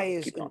this guy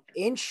is an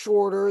inch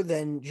shorter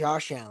than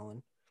Josh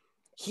Allen.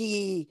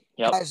 He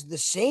has the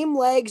same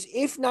legs,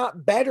 if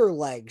not better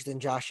legs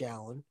than Josh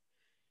Allen.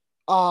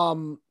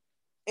 But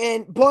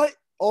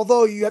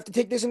although you have to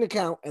take this into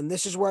account, and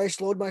this is where I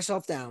slowed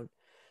myself down,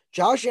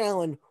 Josh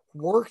Allen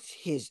worked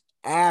his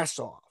ass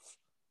off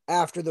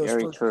after those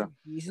first 2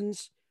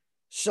 seasons.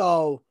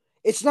 So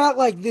it's not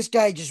like this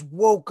guy just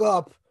woke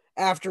up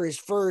after his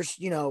first,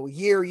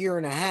 year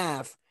and a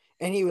half,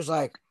 and he was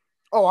like,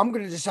 oh, I'm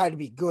going to decide to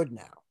be good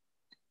now.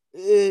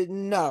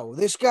 No,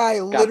 this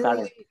guy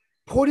literally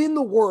put in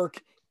the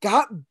work,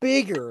 got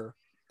bigger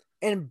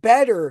and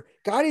better,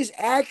 got his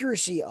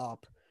accuracy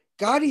up,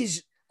 got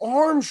his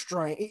arm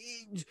strength.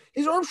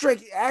 His arm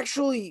strength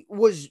actually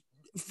was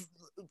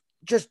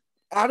just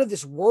out of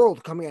this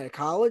world coming out of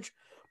college,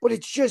 but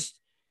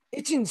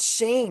it's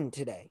insane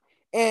today.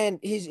 And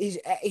his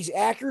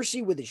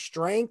accuracy with his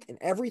strength and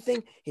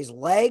everything, his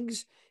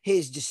legs,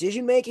 his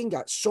decision making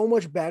got so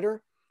much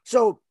better.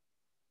 So,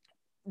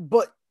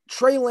 but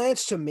Trey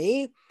Lance, to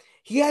me,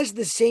 he has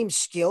the same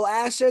skill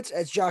assets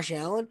as Josh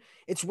Allen.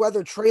 It's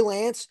whether Trey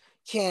Lance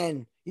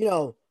can,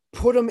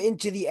 put him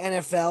into the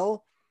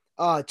NFL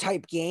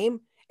type game,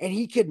 and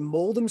he could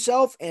mold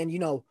himself and,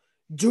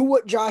 do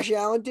what Josh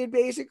Allen did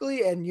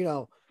basically,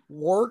 and,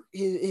 work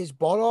his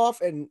butt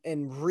off and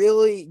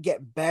really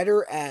get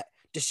better at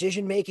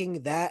decision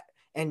making that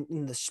and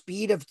the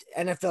speed of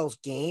NFL's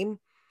game.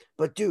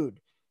 But dude,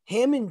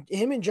 him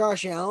and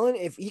Josh Allen,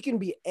 if he can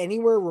be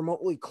anywhere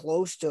remotely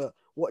close to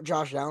what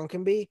Josh Allen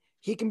can be,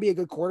 he can be a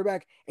good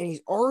quarterback, and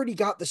he's already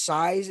got the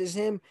size as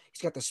him.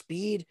 He's got the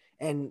speed,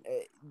 and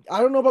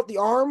I don't know about the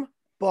arm,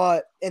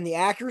 and the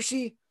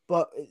accuracy,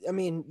 but I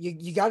mean,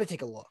 you got to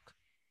take a look.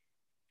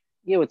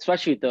 Yeah,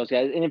 especially with those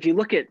guys. And if you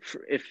look at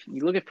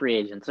free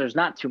agents, there's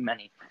not too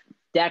many.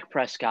 Dak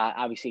Prescott,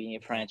 obviously getting a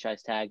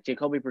franchise tag.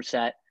 Jacoby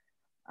Brissett,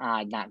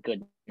 not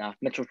good enough.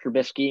 Mitchell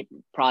Trubisky,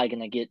 probably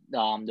going to get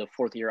the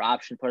 4th-year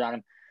option put on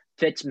him.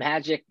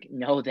 Fitzmagic,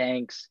 no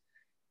thanks.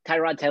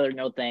 Tyrod Taylor,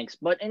 no thanks.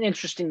 But an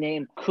interesting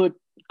name could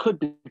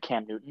be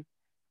Cam Newton.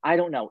 I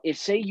don't know. If,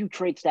 say, you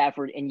trade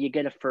Stafford and you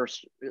get a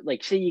first,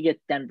 like, say you get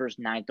Denver's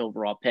 9th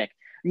overall pick,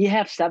 and you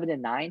have 7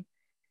 and 9,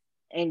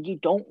 and you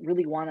don't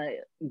really want to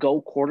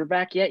go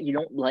quarterback yet, you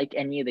don't like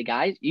any of the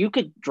guys, you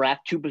could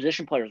draft 2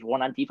 position players,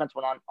 one on defense,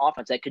 one on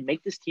offense, that could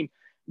make this team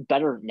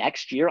better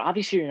next year.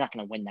 Obviously, you're not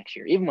going to win next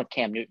year, even with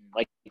Cam Newton.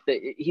 Like,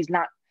 he's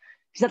not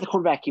the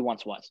quarterback he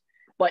once was.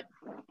 But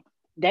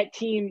that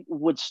team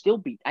would still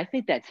be – I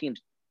think that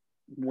team's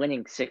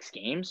winning 6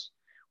 games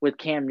with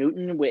Cam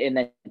Newton and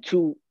then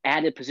 2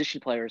 added position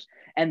players,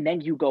 and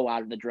then you go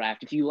out of the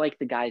draft. If you like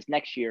the guys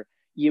next year,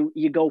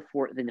 you go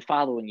for it. Then the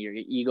following year,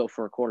 you go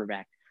for a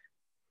quarterback.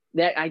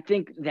 That I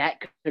think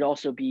that could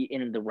also be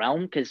in the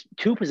realm because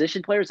two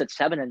position players at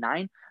 7 and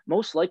 9,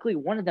 most likely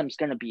one of them is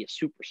going to be a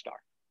superstar.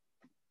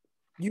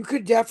 You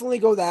could definitely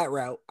go that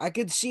route. I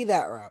could see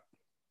that route.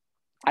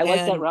 I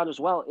like that route as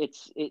well.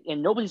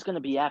 And nobody's going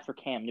to be after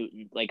Cam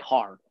Newton like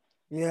hard.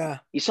 Yeah.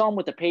 You saw him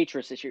with the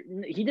Patriots this year.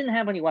 He didn't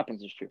have any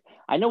weapons this year.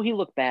 I know he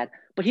looked bad,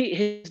 but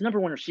his number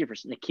one receiver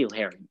is N'Keal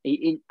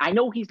Harry. I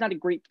know he's not a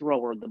great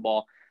thrower of the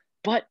ball,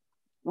 but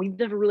we've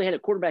never really had a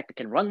quarterback that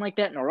can run like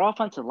that, and our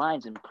offensive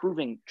line's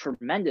improving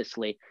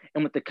tremendously.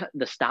 And with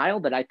the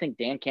style that I think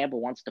Dan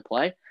Campbell wants to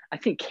play, I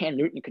think Cam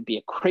Newton could be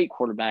a great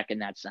quarterback in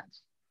that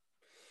sense.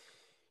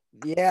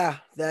 Yeah,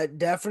 that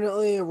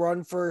definitely a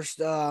run first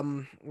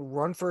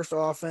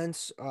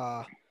offense,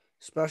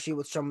 especially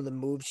with some of the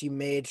moves he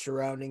made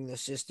surrounding the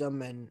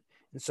system and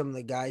some of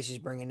the guys he's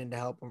bringing in to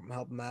help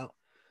him out.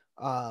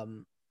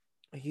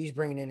 He's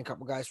bringing in a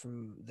couple guys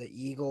from the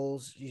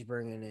Eagles. He's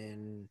bringing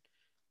in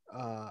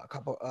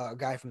a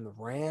guy from the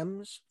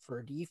Rams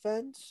for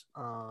defense.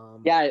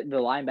 Yeah, the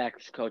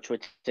linebackers coach,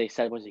 which they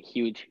said was a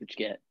huge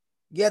get.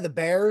 Yeah, the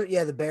Bears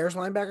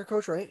linebacker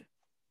coach, right?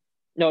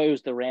 No, it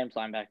was the Rams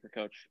linebacker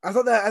coach. I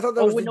thought that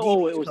was the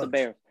DB's it was coach. the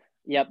Bears.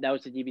 Yep, that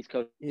was the DB's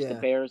coach. Yeah. The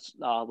Bears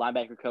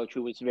linebacker coach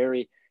who was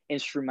very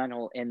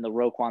instrumental in the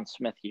Roquan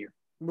Smith year.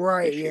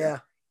 Right, yeah.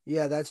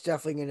 Yeah, that's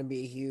definitely going to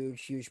be a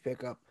huge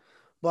pickup.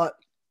 But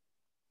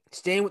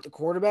staying with the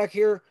quarterback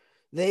here,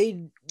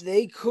 they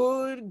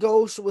could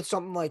go with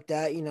something like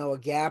that, a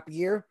gap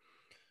year.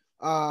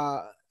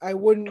 I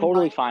wouldn't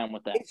totally fine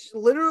with that. It's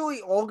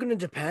literally all going to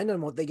depend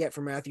on what they get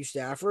from Matthew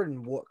Stafford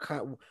and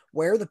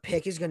where the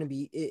pick is going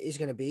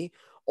to be.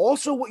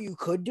 Also, what you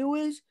could do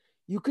is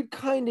you could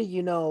kind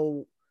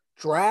of,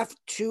 draft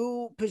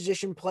two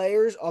position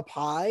players up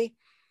high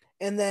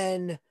and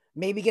then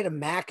maybe get a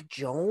Mac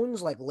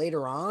Jones like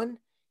later on.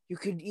 You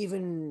could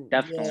even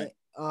definitely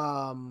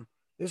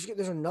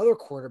there's another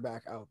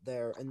quarterback out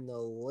there in the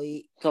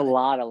late. It's a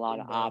lot of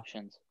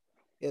options.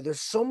 Yeah,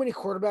 there's so many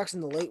quarterbacks in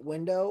the late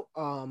window.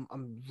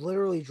 I'm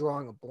literally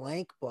drawing a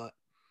blank, but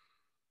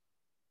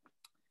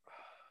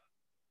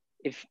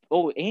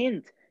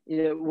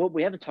what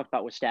we haven't talked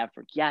about with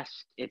Stafford.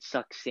 Yes, it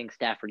sucks seeing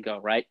Stafford go,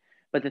 right?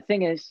 But the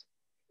thing is,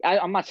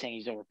 I'm not saying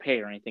he's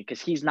overpaid or anything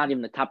because he's not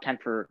even the top 10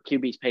 for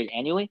QBs paid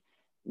annually.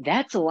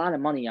 That's a lot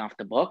of money off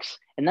the books,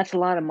 and that's a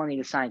lot of money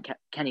to sign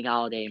Kenny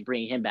Golladay and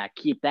bring him back.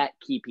 Keep that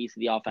key piece of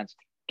the offense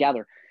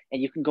together.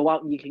 And you can go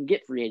out and you can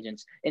get free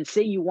agents. And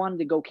say you wanted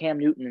to go Cam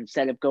Newton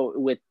instead of go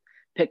with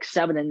pick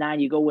 7 and 9,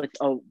 you go with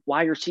a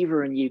wide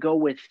receiver and you go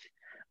with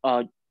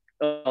a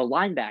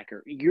linebacker.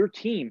 Your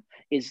team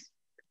is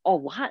a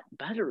lot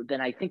better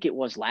than I think it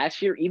was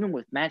last year, even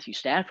with Matthew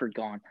Stafford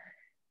gone.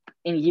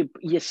 And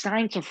you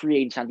sign some free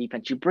agents on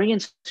defense. You bring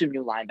in some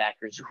new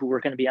linebackers who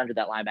are going to be under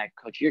that linebacker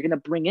coach. You're going to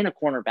bring in a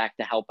cornerback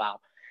to help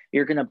out.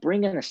 You're going to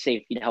bring in a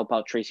safety to help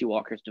out Tracy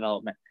Walker's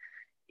development.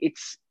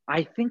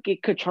 I think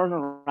it could turn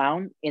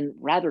around and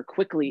rather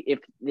quickly if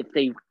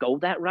they go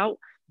that route.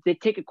 They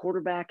take a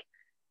quarterback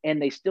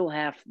and they still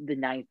have the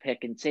 9th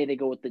pick and say they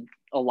go with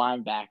a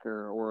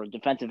linebacker or a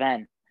defensive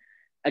end.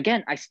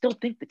 Again, I still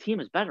think the team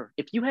is better.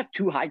 If you have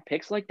 2 high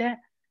picks like that,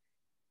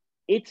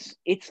 it's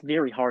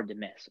very hard to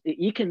miss.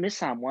 You can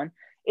miss on one.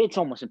 It's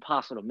almost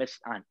impossible to miss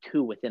on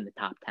 2 within the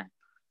top 10.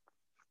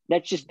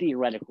 That's just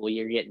theoretical.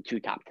 You're getting 2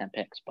 top 10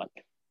 picks, but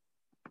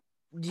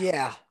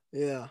yeah.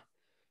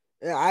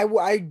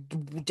 I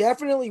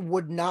definitely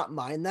would not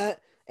mind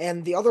that.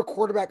 And the other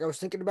quarterback I was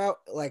thinking about,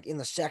 like in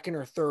the 2nd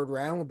or 3rd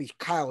round, would be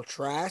Kyle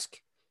Trask.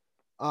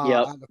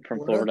 From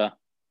Florida.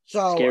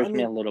 So scares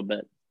me a little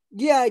bit.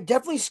 Yeah, it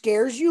definitely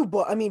scares you,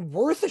 but I mean,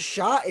 worth a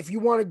shot if you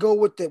want to go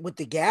with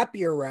the gap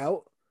year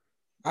route.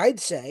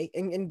 I'd say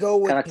and go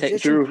with kind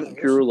of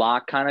Drew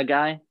Lock kind of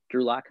guy.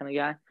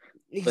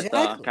 Exactly.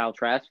 With Kyle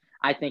Trask.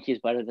 I think he's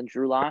better than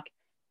Drew Lock.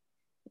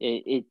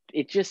 It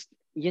just.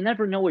 You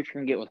never know what you're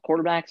gonna get with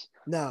quarterbacks.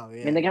 No,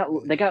 yeah. I mean,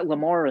 they got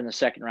Lamar in the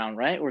 2nd round,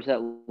 right? Or was that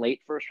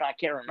late 1st round? I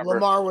can't remember.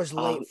 Lamar was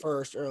late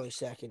 1st, early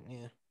 2nd.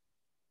 Yeah.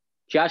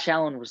 Josh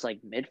Allen was like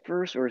mid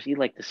 1st, or is he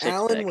like the 6th?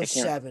 Allen was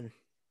 7.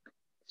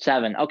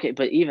 7. Okay,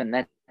 but even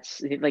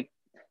that's like,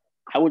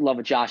 I would love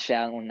a Josh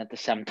Allen at the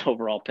 7th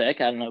overall pick.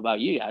 I don't know about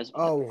you guys.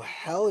 But... Oh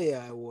hell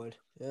yeah, I would.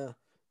 Yeah,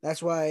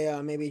 that's why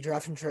maybe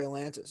drafting Trey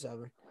Lance at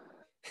 7.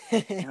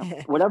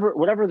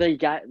 Whatever they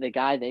got, the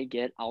guy they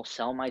get, I'll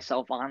sell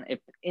myself on.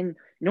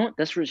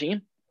 This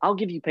regime, I'll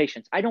give you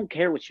patience. I don't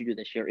care what you do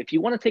this year. If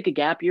you want to take a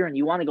gap year and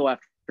you want to go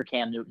after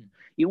Cam Newton,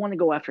 you want to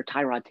go after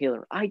Tyrod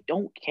Taylor, I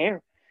don't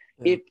care.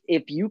 Yeah.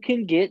 If you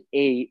can get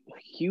a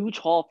huge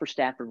haul for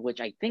Stafford, which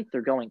I think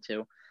they're going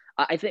to,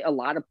 I think a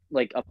lot of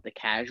the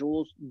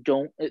casuals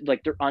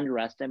they're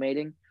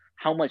underestimating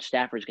how much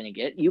Stafford's going to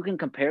get. You can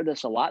compare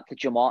this a lot to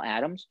Jamal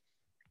Adams,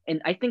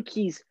 and I think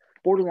he's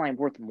borderline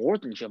worth more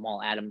than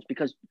Jamal Adams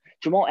because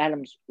Jamal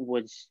Adams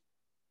was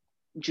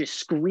just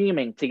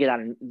screaming to get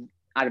out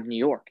of New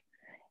York.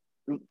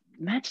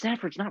 Matt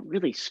Stafford's not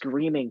really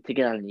screaming to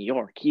get out of New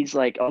York. He's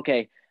like,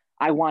 okay,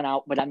 I want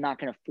out, but I'm not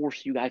going to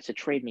force you guys to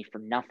trade me for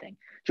nothing.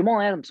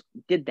 Jamal Adams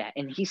did that,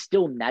 and he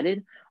still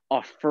netted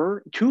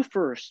two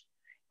firsts,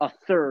 a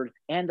third,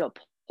 and a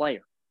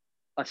player,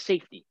 a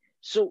safety.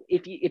 So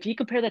if you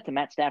compare that to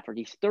Matt Stafford,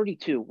 he's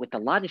 32 with a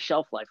lot of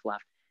shelf life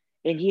left,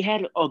 and he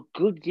had a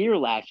good year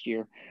last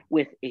year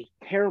with a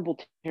terrible,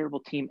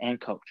 terrible team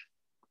and coach.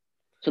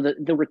 So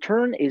the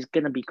return is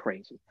going to be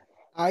crazy.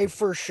 I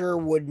for sure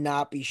would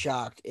not be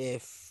shocked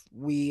if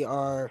we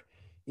are,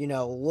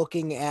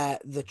 looking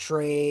at the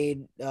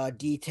trade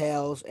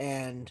details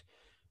and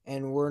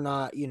we're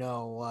not,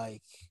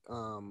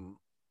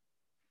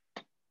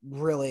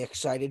 really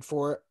excited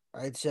for it.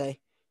 I'd say,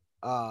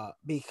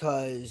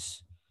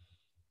 because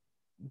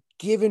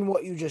given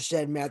what you just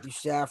said, Matthew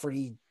Stafford,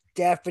 he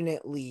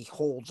definitely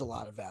holds a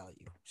lot of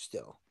value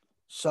still.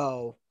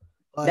 So,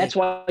 That's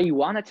like, why you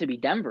want it to be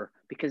Denver,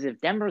 because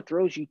if Denver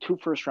throws you 2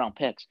 first-round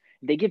picks,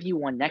 they give you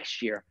one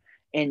next year,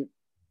 and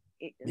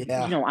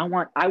yeah,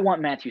 I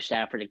want Matthew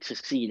Stafford to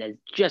succeed as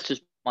just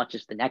as much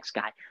as the next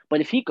guy. But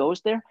if he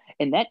goes there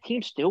and that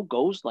team still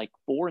goes like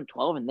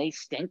 4-12 and they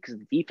stink because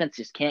the defense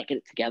just can't get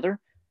it together,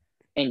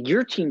 and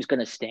your team's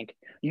gonna stink,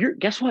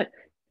 guess what?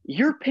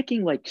 You're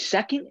picking like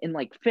second and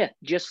like fifth,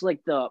 just like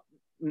the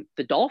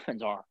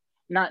Dolphins are.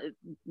 Not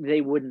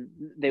they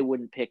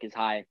wouldn't pick as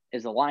high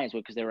as the Lions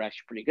would because they were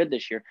actually pretty good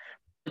this year.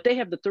 But they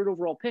have the third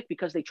overall pick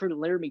because they traded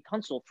Laramie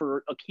Tunsil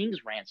for a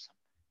king's ransom.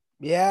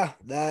 yeah,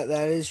 that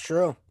is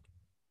true.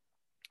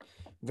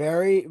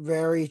 Very,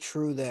 very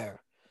true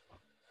there.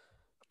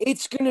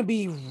 It's going to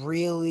be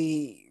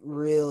really,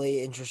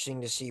 really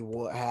interesting to see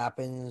what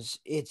happens.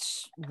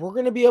 We're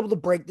going to be able to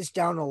break this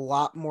down a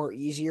lot more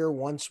easier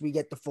once we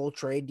get the full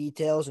trade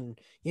details and,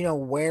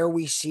 where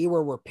we see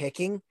where we're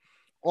picking.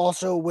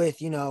 Also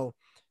with,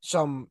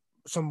 some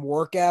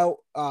workout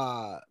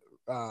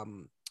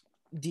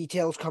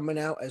details coming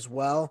out as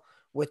well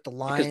with the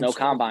Because Lions. no So,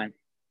 combine.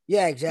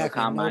 yeah, No exactly.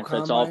 No combine, so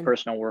it's all combine.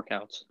 personal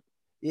workouts.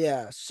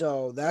 Yeah,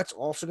 so that's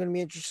also going to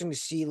be interesting to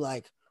see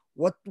like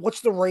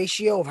what's the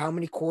ratio of how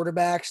many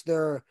quarterbacks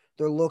they're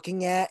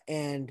looking at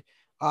and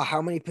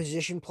how many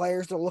position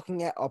players they're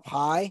looking at up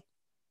high.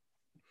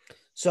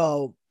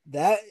 So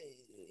that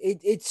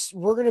it's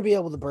we're going to be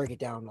able to break it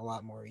down a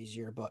lot more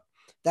easier, but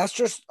that's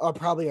just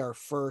probably our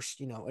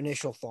first,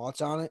 initial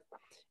thoughts on it.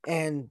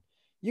 And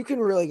you can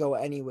really go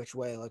any which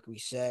way like we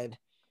said.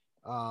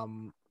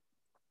 Um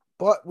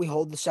but we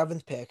hold the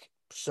 7th pick,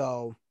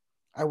 so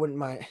I wouldn't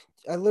mind.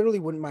 I literally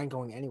wouldn't mind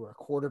going anywhere.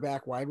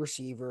 Quarterback, wide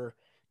receiver,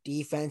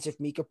 defense. If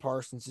Micah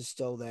Parsons is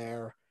still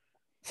there,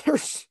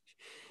 there's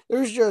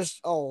there's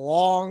just a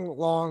long,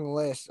 long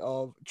list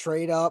of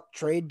trade up,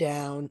 trade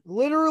down,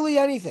 literally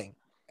anything,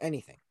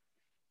 anything.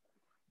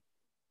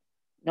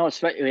 No,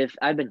 especially if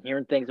I've been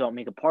hearing things about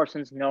Micah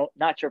Parsons. No,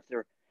 not sure if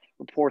their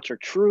reports are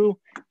true.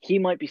 He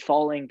might be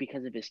falling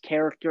because of his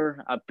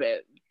character. I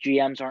bet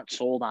GMs aren't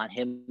sold on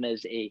him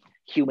as a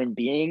human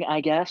being,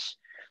 I guess.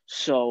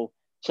 So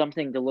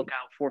something to look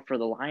out for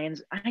the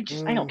Lions. I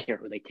don't Mm, care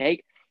who they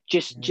take.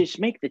 Just mm. just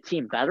make the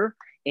team better.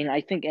 And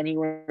I think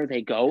anywhere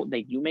they go,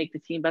 they do make the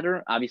team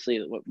better.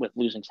 Obviously, with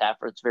losing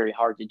Stafford, it's very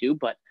hard to do.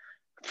 But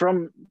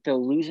from the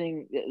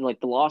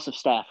loss of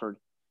Stafford,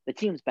 the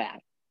team's bad.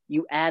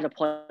 You add a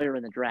player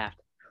in the draft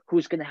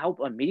who's going to help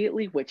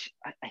immediately, which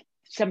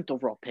 7th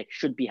overall pick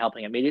should be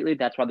helping immediately.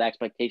 That's why the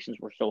expectations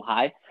were so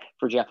high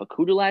for Jeff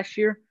Okudah last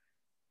year.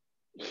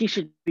 He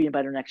should be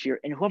better next year.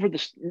 And whoever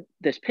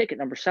this pick at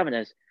number 7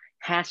 is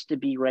has to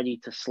be ready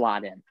to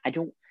slot in. I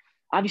don't.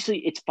 Obviously,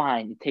 it's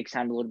fine. It takes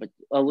time a little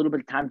bit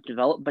of time to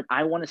develop, but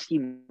I want to see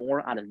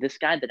more out of this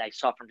guy than I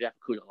saw from Jeff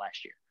Okudah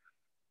last year.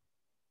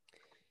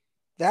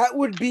 That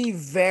would be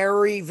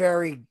very,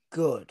 very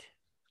good.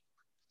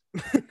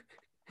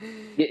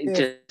 If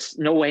Just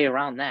no way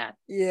around that.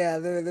 yeah,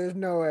 there's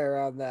no way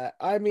around that.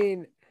 I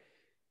mean,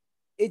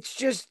 it's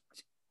just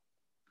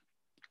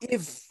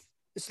if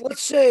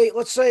let's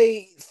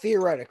say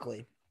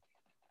theoretically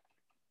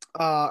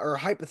or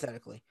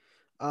hypothetically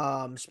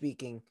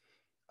speaking,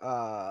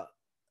 uh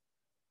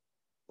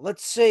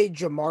let's say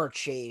Jamar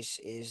Chase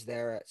is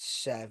there at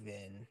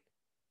 7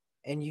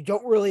 and you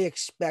don't really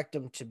expect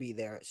him to be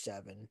there at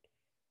 7.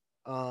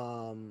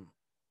 um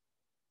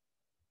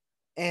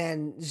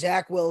and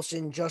Zach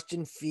Wilson,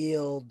 Justin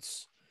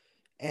Fields,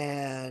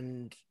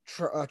 and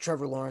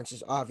Trevor Lawrence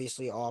is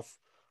obviously off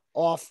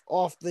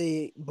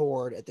the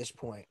board at this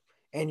point,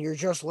 and you're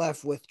just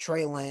left with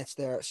Trey Lance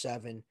there at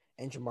 7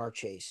 and Jamar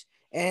Chase.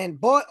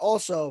 But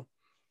also,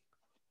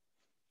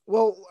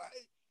 well,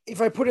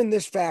 if I put in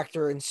this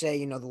factor and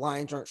say the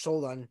Lions aren't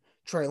sold on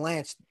Trey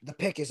Lance, the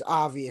pick is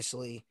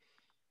obviously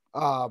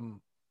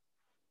um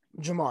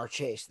Jamar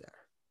Chase there.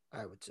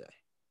 I would say.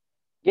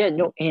 Yeah,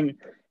 no, and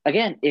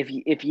again,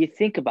 if you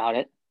think about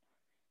it,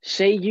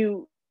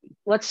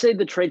 let's say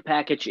the trade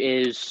package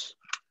is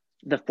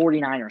the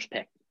 49ers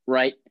pick,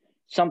 right?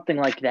 Something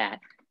like that.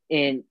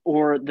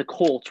 Or the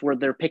Colts where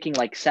they're picking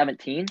like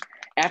 17.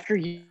 After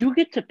you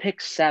get to pick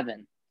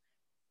 7,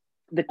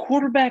 the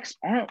quarterbacks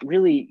aren't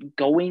really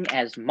going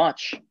as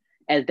much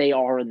as they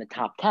are in the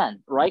top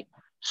 10, right?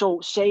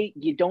 So say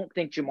you don't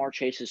think Jamar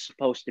Chase is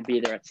supposed to be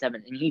there at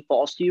 7 and he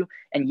falls to you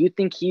and you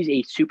think he's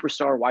a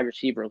superstar wide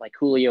receiver like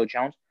Julio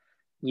Jones,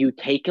 you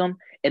take him,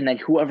 and then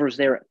whoever's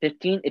there at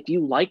 15, if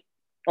you like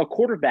a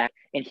quarterback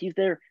and he's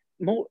there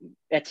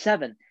at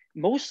 7,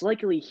 most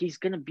likely he's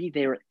going to be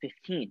there at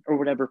 15 or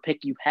whatever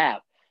pick you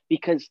have,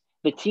 because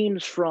the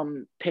teams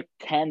from pick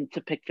 10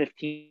 to pick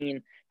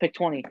 15, pick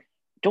 20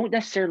 don't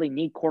necessarily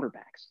need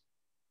quarterbacks.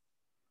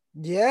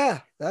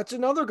 Yeah, that's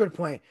another good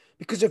point.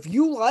 Because if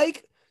you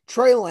like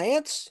Trey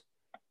Lance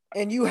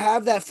and you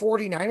have that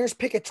 49ers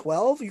pick at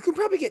 12, you can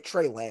probably get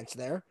Trey Lance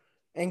there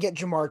and get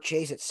Jamar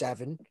Chase at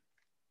 7.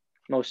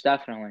 Most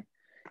definitely.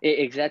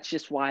 That's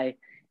just why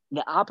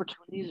the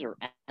opportunities are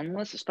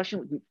endless, especially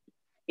when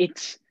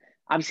it's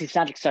obviously it's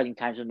not exciting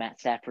times with Matt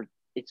Stafford.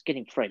 It's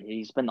getting traded.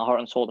 He's been the heart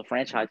and soul of the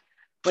franchise.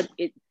 But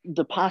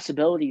the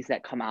possibilities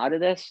that come out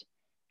of this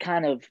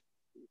kind of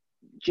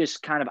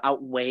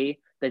outweigh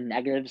the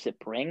negatives it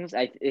brings.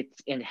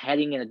 It's in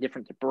heading in a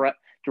different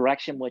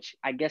direction, which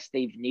I guess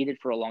they've needed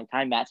for a long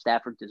time. Matt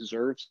Stafford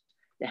deserves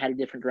to head a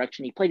different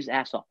direction. He played his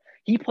ass off.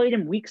 He played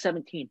in week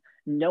 17,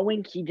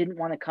 knowing he didn't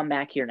want to come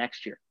back here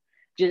next year.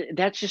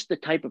 That's just the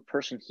type of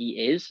person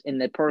he is, and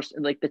the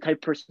type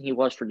of person he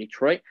was for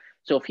Detroit.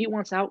 So if he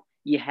wants out,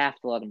 you have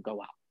to let him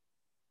go out.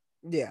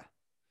 Yeah.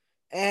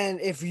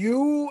 And if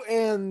you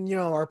and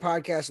our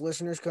podcast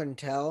listeners couldn't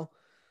tell,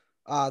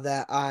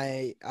 that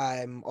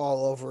I'm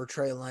all over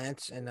Trey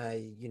Lance, and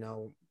I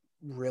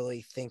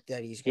really think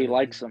that he's He gonna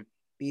likes him.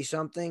 be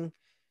something.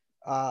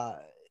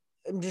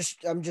 I'm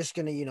just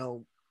gonna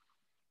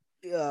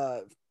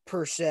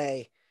per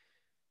se,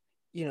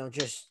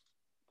 just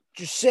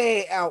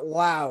say out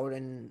loud,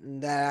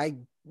 and that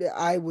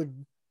I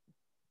would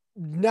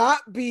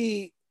not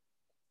be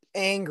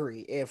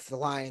angry if the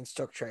Lions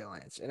took Trey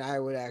Lance, and I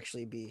would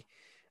be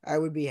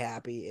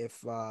happy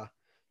if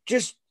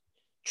just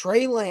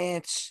Trey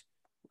Lance,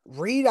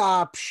 read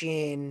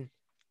option,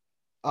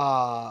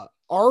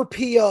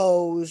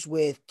 RPOs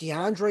with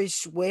DeAndre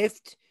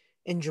Swift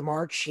and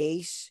Jamar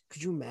Chase.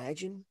 Could you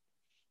imagine?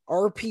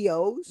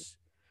 RPOs?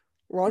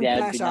 Run That'd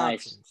be pass nice.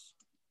 options.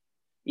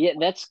 Yeah,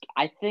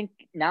 I think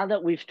now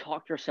that we've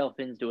talked ourselves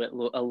into it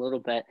a little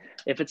bit,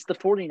 if it's the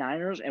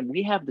 49ers and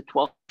we have the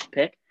 12th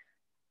pick,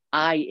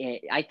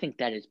 I think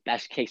that is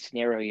best case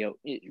scenario.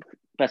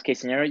 Best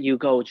case scenario, you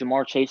go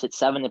Jamar Chase at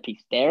 7 if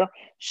he's there,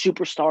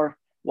 superstar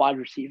wide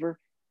receiver,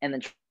 and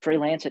then Trey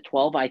Lance at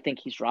 12. I think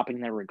he's dropping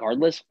there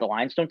regardless if the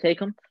Lions don't take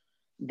him.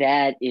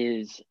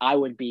 I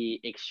would be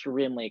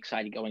extremely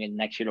excited going into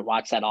next year to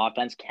watch that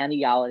offense.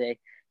 Kenny Golladay,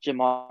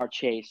 Jamar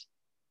Chase,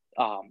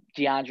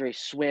 DeAndre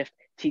Swift,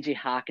 TJ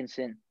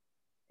Hawkinson,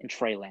 and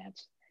Trey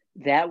Lance.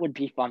 That would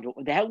be fun.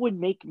 That would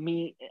make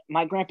me.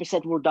 My grandpa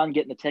said we're done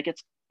getting the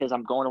tickets because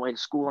I'm going away to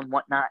school and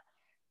whatnot.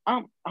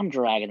 I'm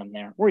dragging them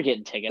there. We're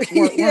getting tickets.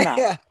 We're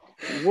not.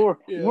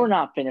 We're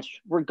not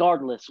finished.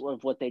 Regardless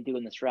of what they do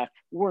in this draft,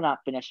 we're not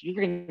finished.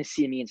 You're going to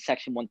see me in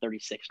section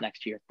 136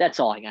 next year. That's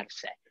all I got to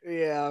say.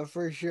 Yeah,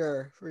 for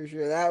sure.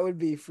 That would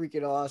be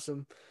freaking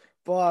awesome.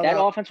 But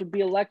that offense would be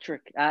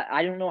electric.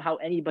 I don't know how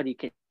anybody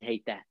could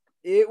hate that.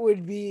 It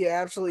would be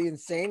absolutely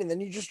insane. And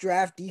then you just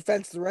draft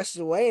defense the rest of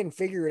the way and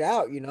figure it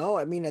out,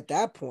 I mean, at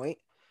that point,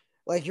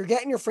 like, you're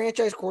getting your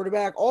franchise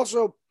quarterback.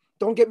 Also,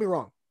 don't get me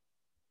wrong.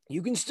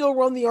 You can still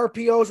run the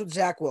RPOs with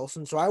Zach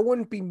Wilson, so I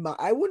wouldn't be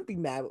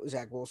mad with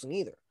Zach Wilson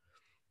either.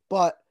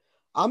 But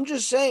I'm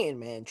just saying,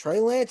 man, Trey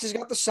Lance has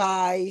got the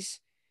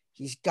size.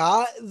 He's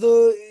got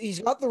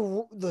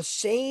the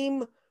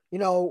same,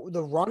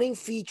 the running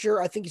feature.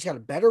 I think he's got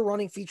a better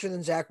running feature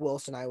than Zach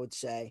Wilson, I would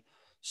say.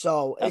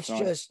 So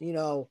Definitely. It's just,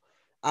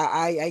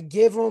 I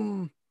give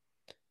him,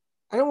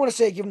 I don't want to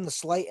say I give him the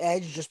slight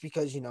edge just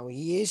because,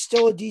 he is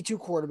still a D2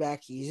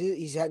 quarterback.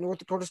 He's at North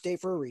Dakota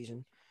State for a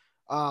reason.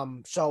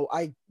 So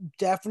I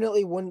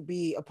definitely wouldn't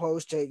be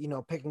opposed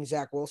to, picking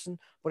Zach Wilson,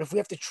 but if we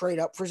have to trade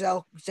up for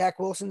Zach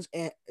Wilson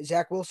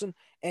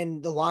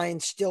and the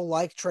Lions still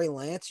like Trey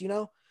Lance,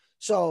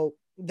 so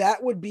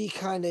that would be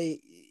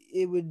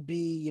it would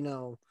be,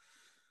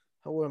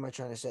 what am I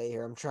trying to say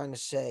here? I'm trying to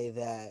say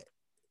that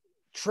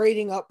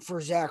trading up for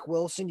Zach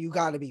Wilson, you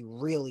got to be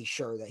really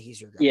sure that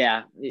he's your guy.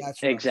 Yeah,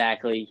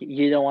 exactly.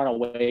 You don't want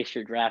to waste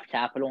your draft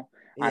capital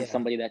on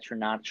somebody that you're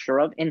not sure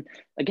of. And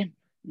again,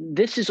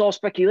 this is all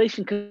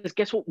speculation because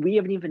guess what? We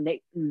haven't even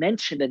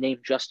mentioned the name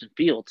Justin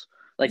Fields.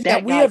 Like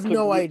that, we have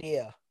no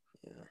idea.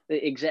 Yeah.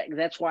 Exactly.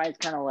 That's why it's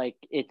kind of like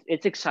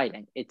it's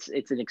exciting. It's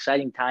an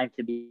exciting time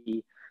to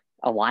be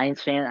a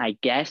Lions fan, I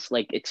guess.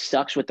 Like, it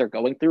sucks what they're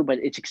going through, but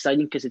it's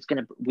exciting because it's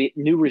going to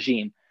new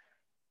regime,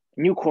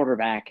 new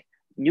quarterback,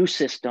 new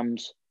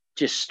systems.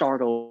 Just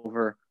start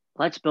over.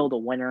 Let's build a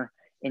winner.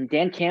 And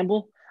Dan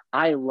Campbell,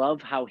 I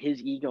love how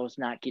his ego is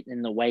not getting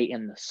in the way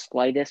in the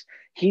slightest.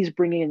 He's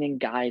bringing in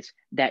guys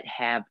that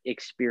have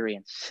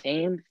experience.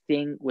 Same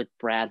thing with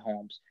Brad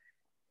Holmes.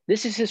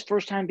 This is his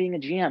first time being a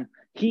GM.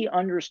 He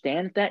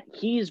understands that.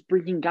 He's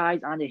bringing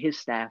guys onto his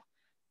staff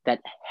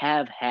that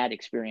have had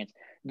experience.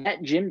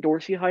 That Jim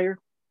Dorsey hire,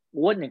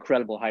 what an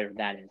incredible hire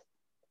that is.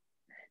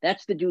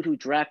 That's the dude who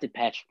drafted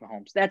Patrick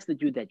Mahomes. That's the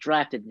dude that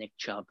drafted Nick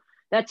Chubb.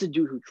 That's a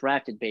dude who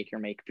drafted Baker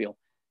Mayfield.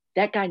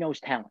 That guy knows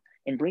talent.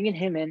 And bringing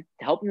him in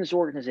to help in this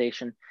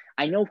organization,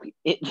 I know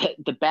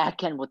the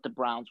back end with the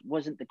Browns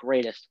wasn't the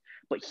greatest,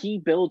 but he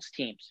builds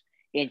teams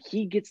and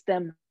he gets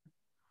them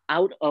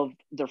out of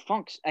their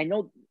funks. I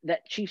know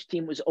that Chiefs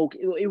team was okay.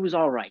 It was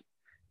all right.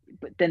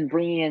 But then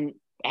bringing in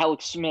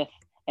Alex Smith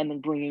and then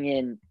bringing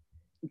in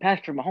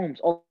Patrick Mahomes,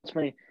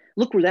 ultimately,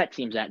 look where that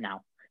team's at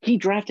now. He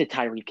drafted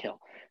Tyreek Hill.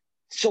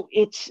 So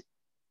it's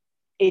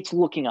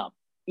looking up.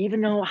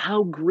 Even though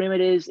how grim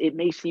it is, it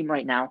may seem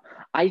right now,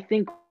 I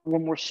think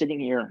when we're sitting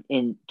here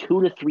in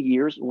 2 to 3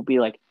 years, we'll be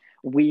like,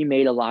 we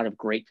made a lot of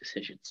great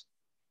decisions.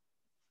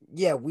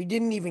 Yeah, we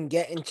didn't even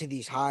get into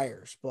these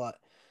hires, but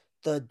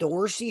the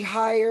Dorsey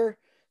hire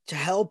to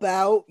help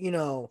out,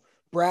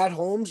 Brad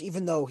Holmes,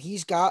 even though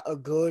he's got a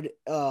good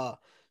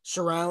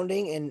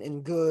surrounding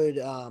and good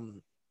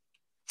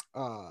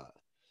uh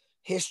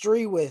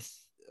history with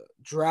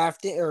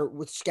drafting or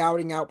with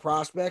scouting out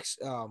prospects,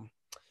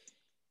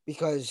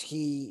 because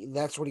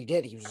that's what he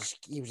did.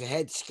 He was a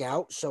head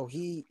scout, so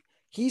he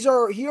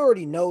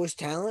already knows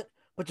talent.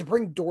 But to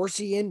bring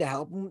Dorsey in to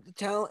help him with the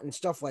talent and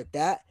stuff like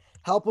that,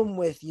 help him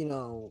with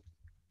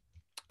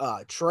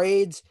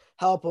trades,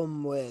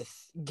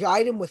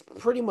 guide him with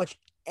pretty much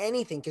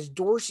anything, because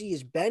Dorsey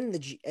has been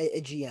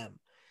a GM.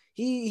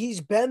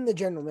 He's been the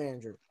general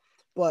manager,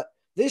 but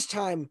this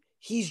time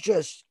he's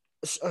just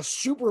a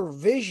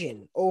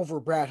supervision over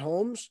Brad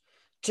Holmes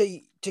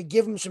to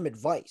give him some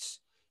advice.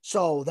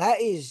 So that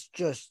is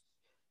just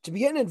to be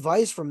getting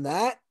advice from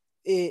that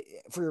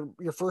for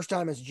your first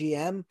time as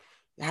GM,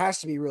 it has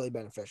to be really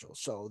beneficial.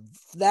 So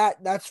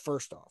that's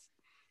first off.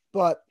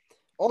 But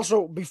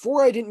also,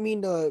 before, I didn't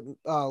mean to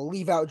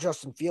leave out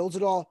Justin Fields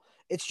at all.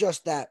 It's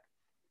just that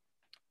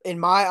in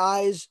my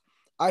eyes,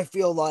 I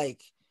feel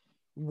like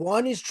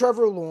one is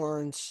Trevor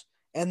Lawrence,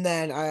 and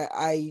then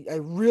I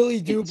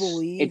really do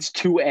believe it's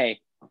 2A.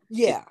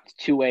 Yeah, it's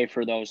 2A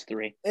for those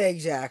three.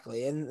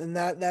 Exactly, and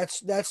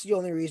that's the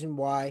only reason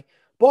why.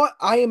 But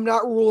I am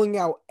not ruling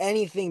out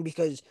anything,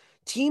 because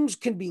teams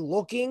can be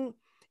looking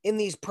in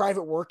these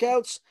private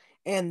workouts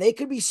and they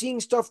could be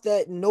seeing stuff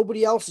that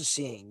nobody else is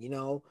seeing.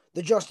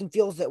 The Justin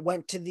Fields that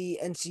went to the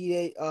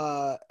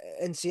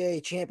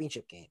NCAA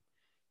championship game.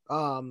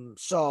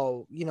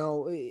 So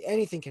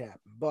anything can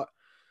happen. But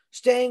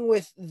staying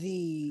with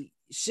the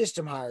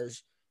system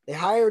hires, they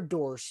hired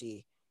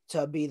Dorsey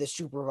to be the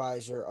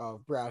supervisor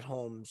of Brad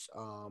Holmes.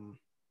 Well,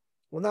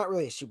 not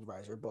really a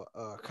supervisor, but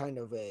kind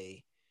of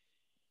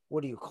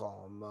what do you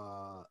call him?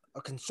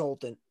 A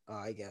consultant,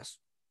 I guess.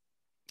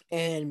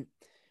 And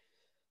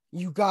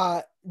you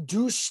got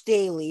Deuce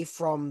Staley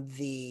from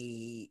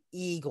the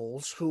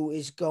Eagles, who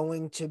is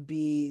going to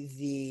be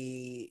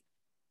the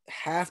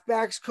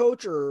halfbacks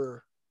coach,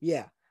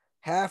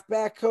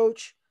 halfback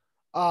coach.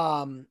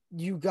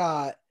 You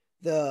got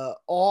the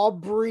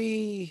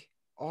Aubrey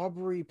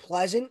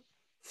Pleasant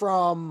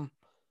from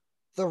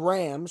the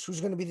Rams,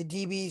 who's going to be the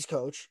DB's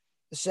coach,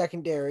 the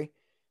secondary.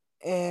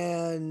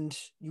 And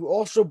you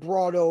also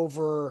brought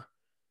over,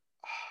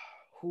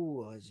 who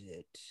was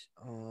it?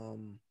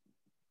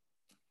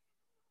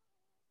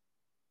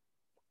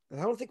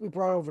 I don't think we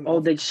brought over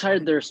an They just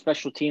hired their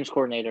special teams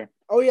coordinator.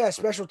 Oh, yeah,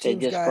 special They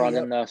teams just guy. brought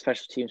in the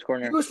special teams He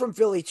coordinator. was from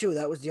Philly, too.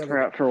 That was the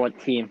other For what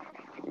team?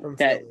 From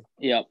Philly.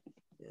 Yep.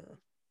 Yeah.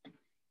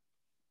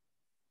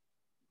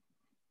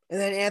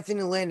 And then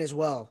Anthony Lynn as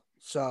well.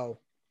 So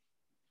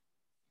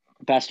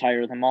best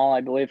hire of them all,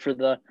 I believe, for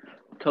the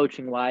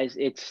coaching wise.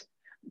 It's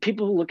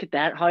people who look at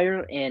that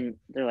hire and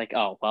they're like,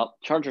 oh, well,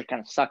 Chargers kind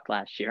of sucked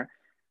last year.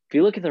 If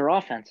you look at their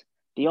offense,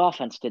 the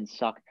offense didn't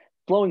suck.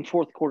 Blowing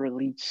fourth quarter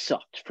leads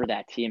sucked for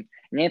that team.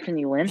 And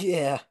Anthony Lynn,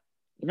 yeah,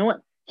 you know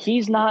what?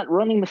 He's not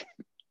running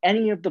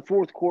any of the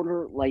fourth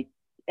quarter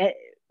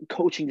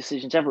coaching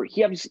decisions ever.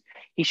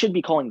 He should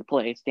be calling the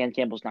plays. Dan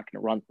Campbell's not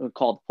going to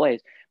call the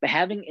plays. But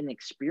having an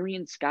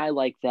experienced guy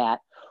like that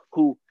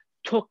who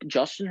took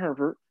Justin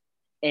Herbert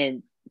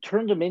and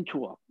turned him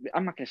into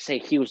I'm not going to say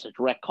he was the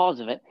direct cause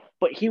of it,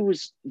 but he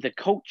was the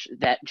coach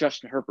that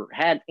Justin Herbert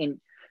had. And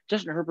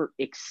Justin Herbert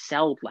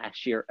excelled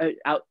last year,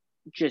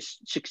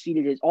 just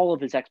succeeded all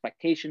of his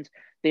expectations.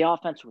 The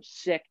offense was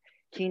sick.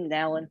 Keenan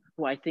Allen,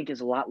 who I think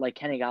is a lot like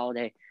Kenny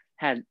Golladay,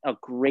 had a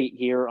great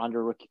year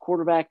under rookie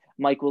quarterback.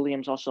 Mike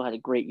Williams also had a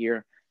great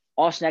year.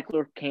 Austin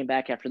Eckler came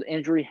back after the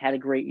injury, had a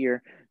great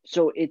year.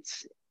 So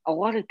it's a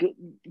lot of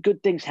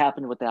good things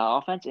happened with that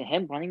offense, and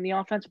him running the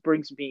offense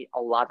brings me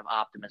a lot of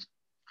optimism.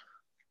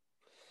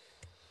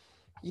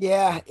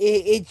 Yeah,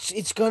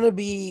 it's gonna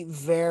be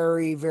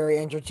very, very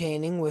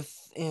entertaining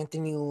with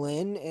Anthony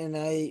Lynn.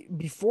 And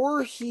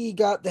before he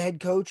got the head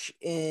coach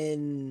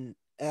in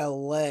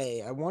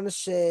LA, I want to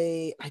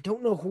say, I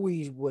don't know who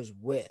he was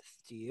with.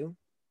 Do you?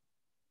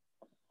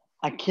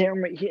 I can't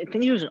remember. I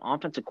think he was an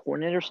offensive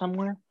coordinator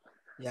somewhere.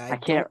 Yeah,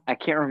 I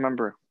can't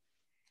remember.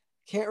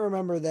 Can't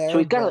remember there. So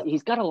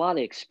he's got a lot of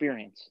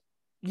experience.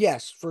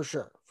 Yes, for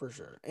sure,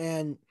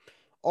 And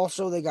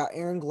also they got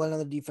Aaron Glenn on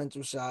the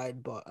defensive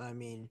side, but I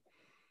mean,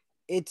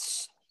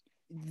 it's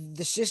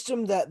the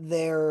system that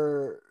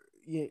they're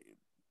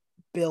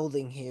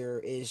building here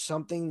is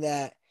something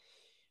that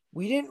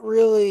we didn't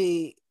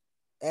really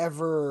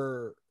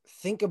ever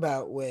think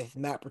about with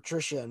Matt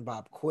Patricia and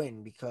Bob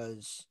Quinn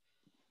because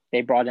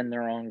They brought in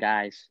their own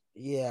guys.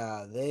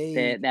 yeah,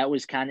 That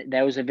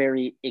was a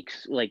very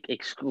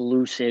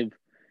exclusive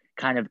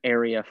kind of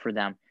area for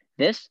them.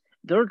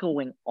 They're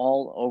going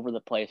all over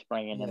the place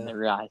bringing in yeah,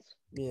 their guys.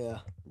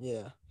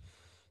 yeah.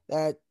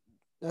 That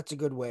that's a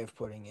good way of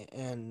putting it,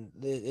 and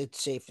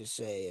it's safe to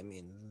say. I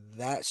mean,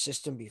 that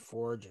system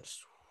before just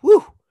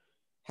whew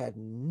had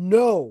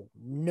no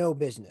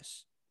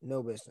business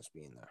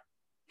being there.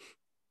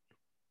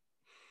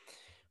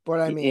 But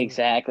I mean,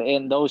 Exactly,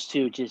 and those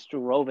two just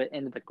drove it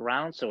into the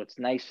ground. So it's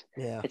nice.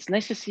 yeah, It's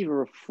nice to see a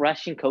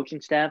refreshing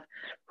coaching staff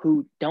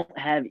who don't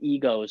have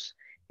egos.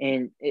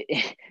 And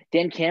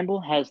Dan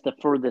Campbell has the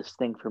furthest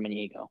thing from an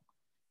ego.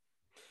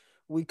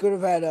 we could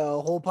have had a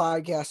whole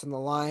podcast on the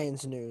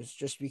Lions news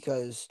just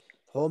because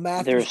the whole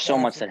Matthew There's so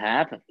much Stafford. that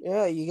happened.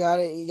 Yeah, you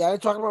gotta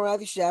talk about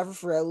Matthew Stafford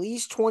for at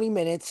least 20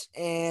 minutes,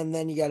 and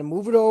then you gotta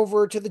move it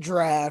over to the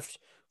draft,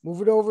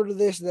 move it over to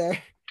this there.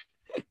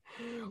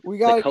 We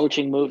The gotta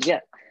coaching moves, yeah,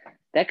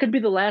 that could be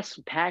the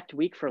last packed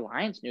week for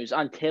Lions news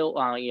until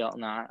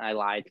no, I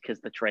lied because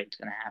the trade's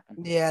gonna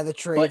happen. yeah, the But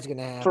trade's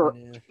gonna for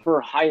happen. Yeah.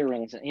 for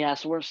hirings, yeah,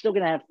 so we're still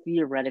gonna have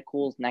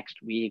theoreticals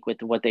next week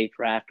with what they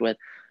draft with.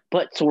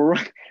 But so we're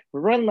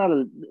running out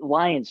of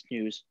Lions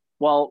news.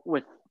 Well,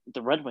 with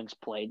the Red Wings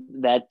played,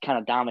 that kind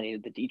of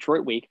dominated the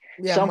Detroit week.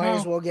 Yeah, might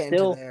as Somehow, well get into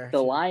still there the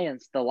too.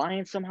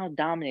 Lions somehow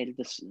dominated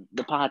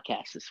the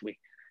podcast this week.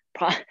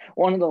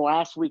 One of the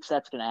last weeks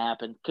that's going to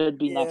happen. Could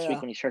be next week Yeah,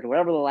 when he's traded.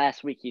 Whatever the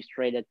last week he's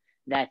traded,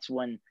 that's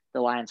when the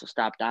Lions will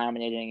stop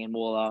dominating and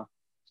will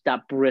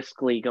stop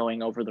briskly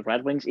going over the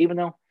Red Wings. Even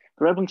though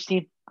the Red Wings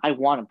team, I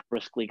want to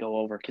briskly go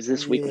over because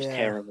this week was yeah,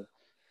 terrible.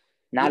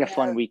 Not a yeah.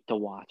 fun week to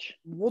watch.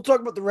 We'll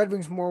talk about the Red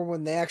Wings more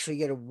when they actually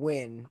get a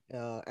win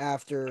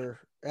after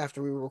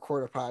we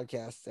record a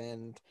podcast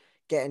and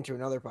get into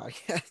another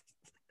podcast.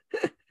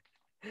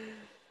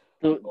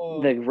 The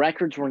Oh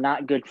records were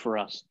not good for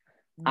us.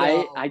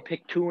 I no,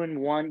 picked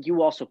 2-1.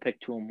 You also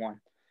picked 2-1.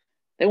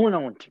 They went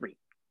 0-3.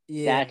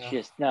 That's yeah,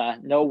 just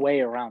no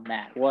way around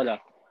that. What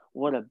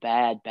a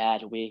bad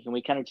week. And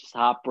we kind of just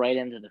hopped right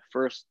into the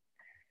first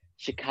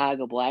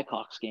Chicago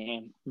Blackhawks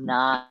game.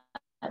 Not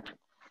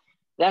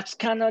That's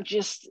kind of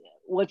just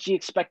what you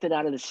expected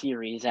out of the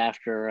series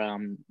after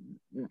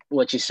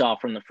what you saw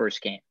from the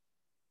first game.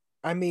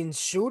 I mean,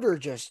 Suter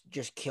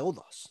just killed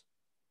us.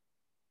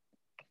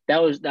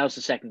 That was the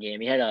second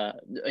game. He had a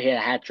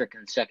hat trick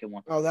in the second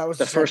one. Oh, that was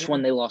the The second first one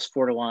one. they lost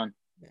 4-1.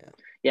 Yeah,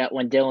 Yeah,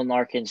 when Dylan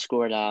Larkin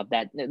scored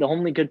that. The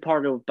only good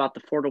part about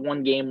the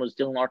 4-1 game was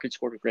Dylan Larkin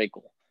scored a great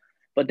goal,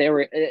 but they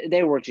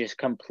were just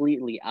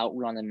completely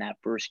outrunning that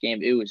first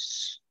game. It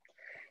was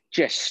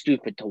just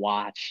stupid to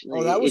watch.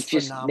 oh, that was It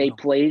just they phenomenal.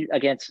 played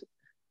against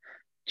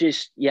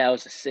just yeah, it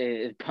was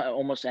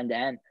almost end to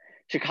end.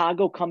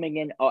 Chicago coming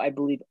in, I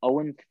believe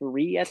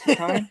 0-3 at the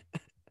time,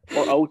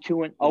 or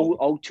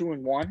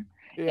 0-2-1,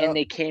 Yeah, and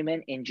they came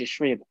in and just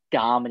straight up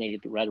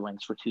dominated the Red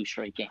Wings for two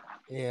straight games.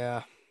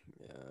 yeah,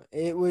 yeah.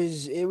 It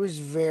was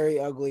very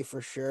ugly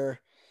for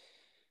sure.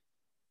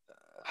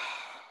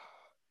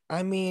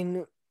 I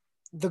mean,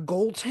 the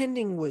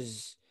goaltending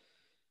was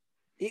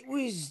it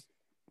was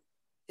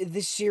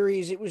this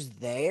series. It was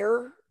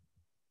there,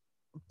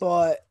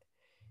 but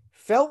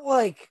felt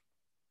like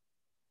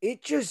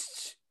it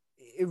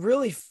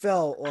really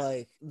felt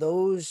like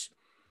those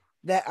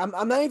that I'm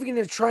not even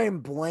going to try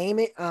and blame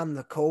it on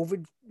the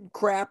COVID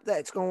crap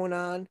that's going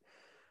on,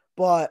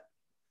 but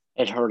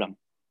It hurt them,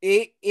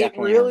 it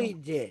definitely hurt really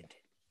them. did.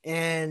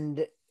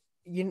 And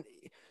you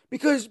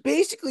because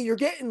basically you're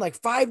getting like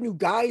five new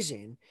guys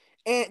in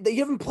and that you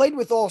haven't played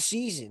with all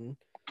season.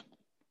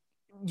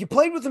 You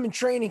played with them in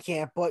training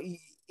camp, but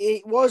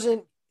it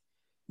wasn't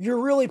you're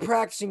really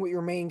practicing with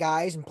your main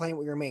guys and playing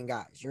with your main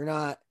guys. You're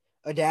not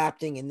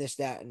adapting and this,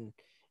 that, and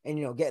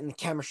getting the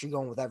chemistry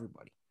going with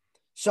everybody.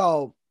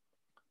 So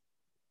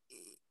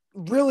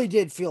really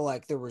did feel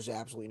like there was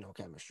absolutely no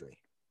chemistry.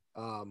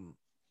 Um,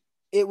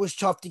 it was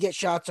tough to get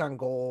shots on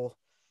goal.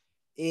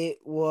 It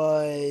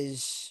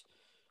was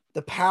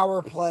the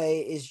power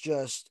play is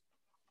just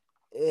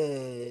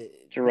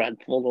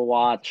Dreadful to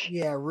watch.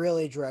 yeah,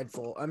 really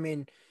dreadful. I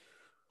mean,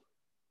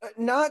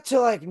 not to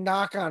like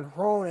knock on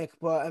Hronik,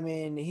 but I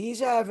mean, he's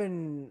got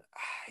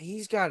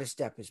to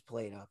step his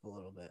plate up a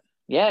little bit.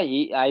 Yeah,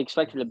 I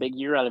expected a big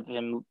year out of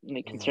him,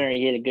 Yeah. considering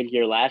he had a good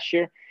year last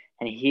year,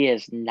 and he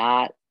is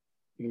not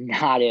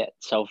it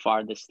so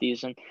far this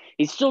season.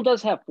 He still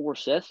does have 4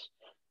 assists,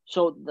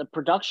 so the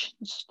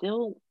production's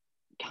still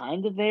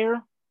kind of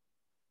there,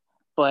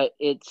 but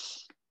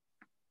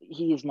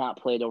he has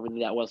not played over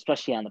that well,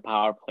 especially on the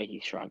power play.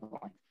 He's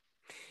struggling.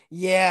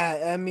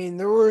 Yeah, I mean,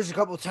 there was a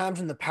couple of times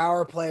in the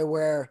power play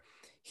where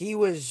he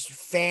was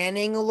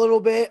fanning a little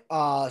bit.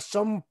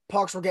 Some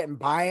pucks were getting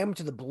by him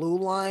to the blue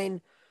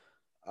line.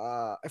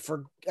 I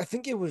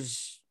think it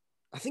was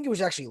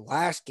actually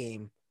last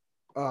game,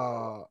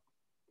 uh,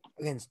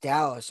 against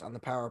Dallas on the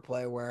power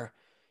play where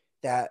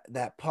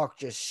that puck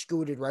just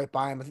scooted right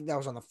by him. I think that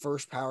was on the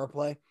first power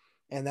play.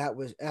 And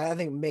I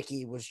think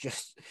Mickey was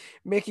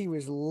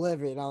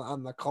livid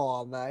on the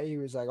call. And that he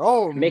was like,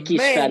 oh Mickey's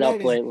man, fed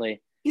up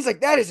lately. he's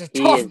like, that is a He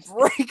tough is.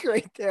 break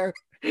right there.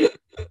 He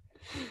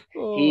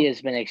Oh.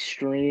 has been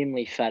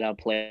extremely fed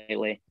up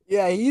lately.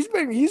 Yeah, he's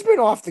been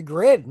off the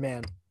grid,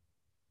 man.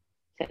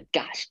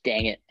 Gosh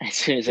dang it. As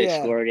soon as I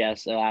Yeah. scored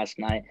last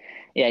night.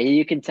 Yeah,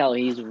 you can tell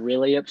he's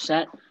really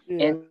upset.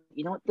 Yeah. And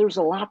you know what? There's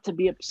a lot to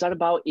be upset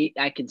about.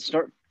 I can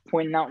start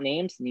pointing out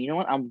names, and you know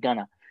what? I'm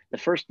gonna. The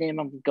first name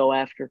I'm gonna go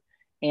after,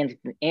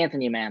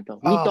 Anthony Mantha.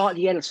 We Oh, thought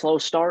he had a slow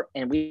start,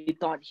 and we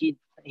thought he'd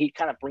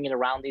kind of bring it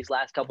around these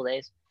last couple of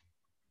days.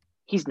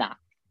 He's not.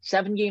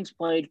 7 games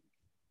played,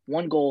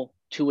 1 goal,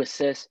 2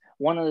 assists.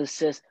 One of the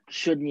assists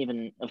shouldn't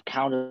even have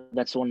counted.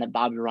 That's the one that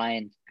Bobby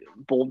Ryan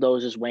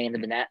bulldozed his way into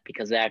the net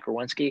because of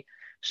Akrowinski.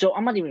 So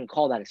I'm not even going to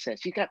call that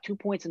assist. He's got 2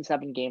 points in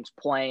 7 games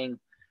playing,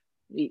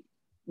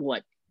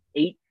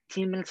 18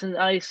 minutes in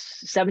the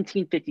ice,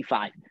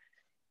 17:55.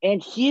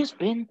 And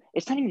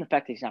it's not even the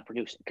fact that he's not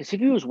producing. Because if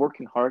he was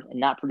working hard and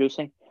not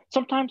producing,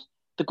 sometimes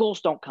the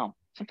goals don't come.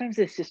 Sometimes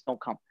the assists don't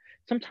come.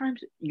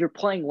 Sometimes you're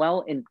playing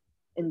well and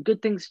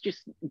good things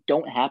just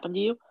don't happen to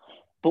you.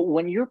 But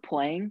when you're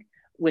playing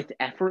with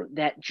effort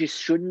that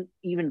just shouldn't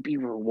even be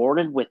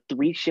rewarded with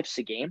 3 shifts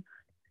a game,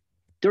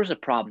 there's a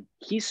problem.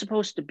 He's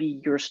supposed to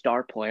be your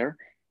star player.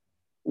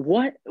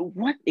 What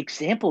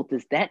example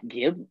does that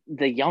give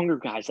the younger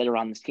guys that are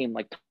on this team,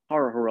 like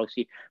Taro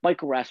Hirose,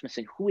 Michael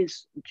Rasmussen, who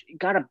is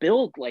got to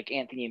build like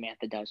Anthony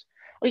Mantha does?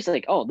 He's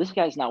like, oh, this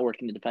guy's not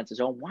working the defensive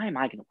zone. Why am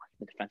I going to work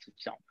in the defensive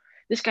zone?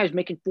 This guy's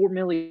making $4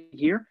 million a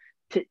year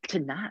to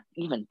not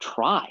even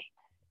try.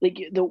 Like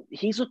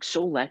he's looked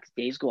so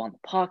lackadaisical on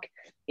the puck,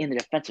 in the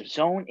defensive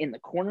zone, in the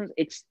corners.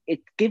 It's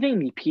giving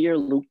me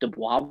Pierre-Luc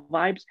Dubois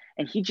vibes,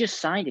 and he just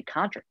signed a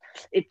contract.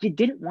 If you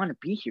didn't want to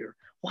be here,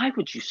 why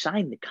would you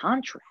sign the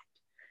contract?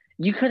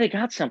 You could have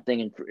got something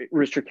in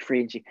restricted free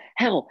agency.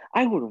 Hell,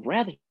 I would have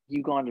rather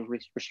you gone to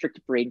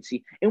restricted free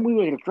agency, and we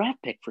would get a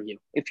draft pick for you.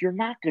 If you're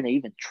not going to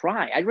even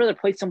try, I'd rather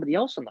play somebody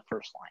else on the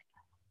first line.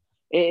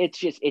 It's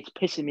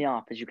pissing me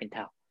off, as you can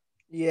tell.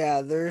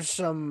 yeah. There's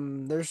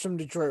some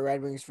Detroit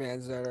Red Wings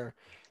fans that are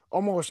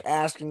almost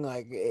asking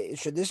like,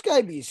 should this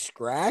guy be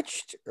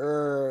scratched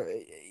or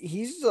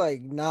he's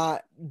like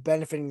not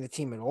benefiting the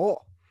team at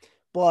all.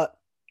 But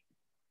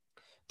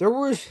there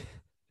was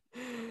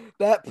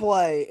that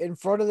play in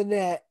front of the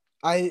net.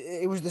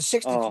 It was the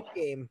 6-2 Oh,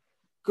 game.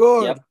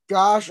 Good yep.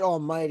 gosh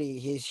almighty.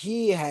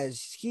 He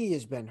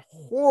has been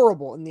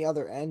horrible in the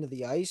other end of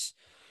the ice.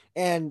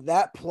 And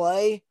that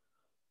play,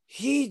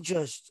 he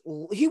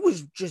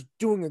was just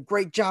doing a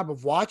great job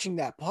of watching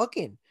that puck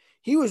in.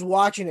 He was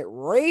watching it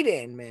right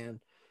in, man.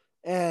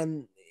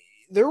 And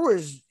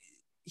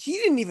he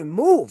didn't even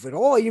move at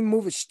all. He didn't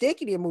move his stick.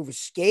 He didn't move his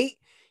skate.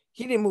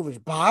 He didn't move his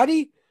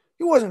body.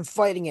 He wasn't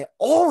fighting at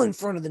all in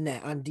front of the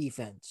net on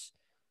defense.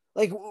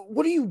 Like,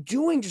 what are you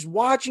doing just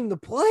watching the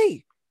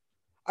play?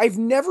 I've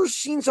never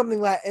seen something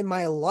like that in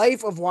my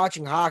life of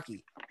watching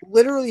hockey.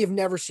 Literally have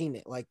never seen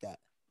it like that.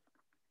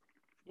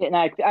 And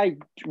I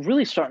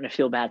really starting to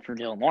feel bad for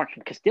Dylan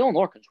Larkin because Dylan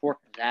Larkin's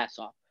working his ass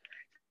off.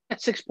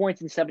 Got 6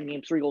 points in 7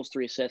 games, 3 goals,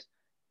 3 assists.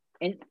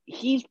 And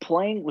he's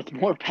playing with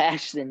more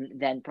passion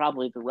than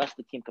probably the rest of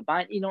the team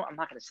combined. You know, I'm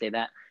not going to say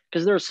that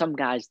because there are some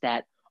guys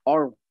that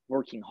are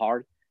working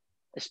hard,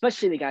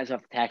 especially the guys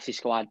off the taxi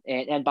squad.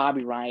 And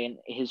Bobby Ryan,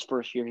 his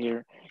first year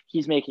here,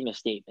 he's making a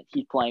statement.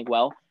 He's playing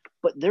well.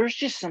 But there's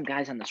just some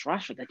guys on this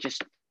roster that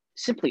just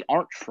simply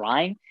aren't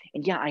trying.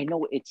 And yeah, I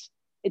know it's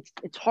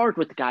hard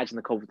with the guys in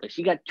the COVID list.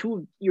 You got 2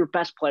 of your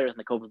best players in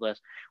the COVID list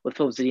with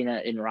Phil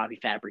Zadina and Robbie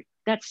Fabry.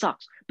 That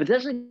sucks. But it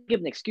doesn't give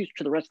an excuse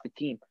to the rest of the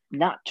team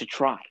not to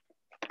try.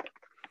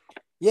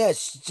 Yes,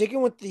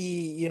 sticking with the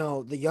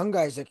young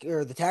guys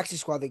or the taxi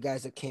squad, the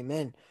guys that came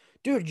in.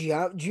 Dude,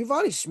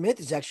 Giovanni Smith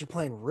is actually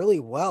playing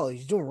really well.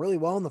 He's doing really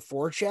well in the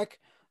forecheck,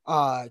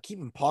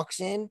 keeping pucks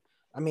in.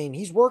 I mean,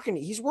 he's working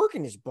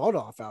his butt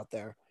off out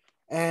there.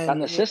 Got an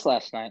And assist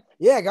last night.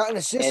 yeah, got an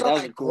assist Yeah, on that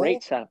was a that goal.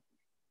 great setup.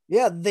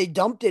 Yeah, they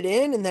dumped it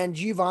in, and then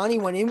Giovanni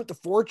went in with the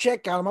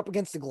forecheck, got him up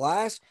against the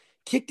glass,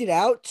 kicked it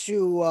out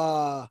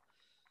to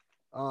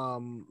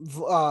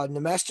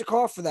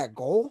Nemestikov for that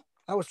goal.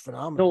 That was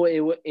phenomenal.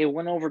 No, it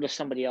went over to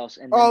somebody else,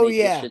 and then Oh they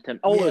dished yeah, it to him.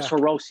 Oh, it was yeah,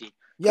 Hirose. It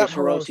yep, was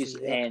Hiroshi's,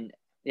 Hiroshi, yep. and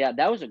yeah,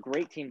 that was a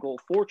great team goal.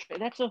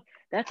 That's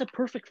a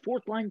perfect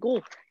fourth line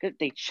goal.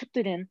 They chipped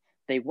it in.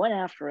 They went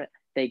after it.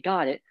 They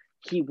got it.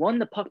 He won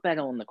the puck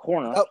battle in the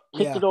corner, Yep,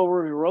 kicked yeah. it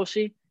over to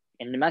Hiroshi,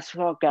 and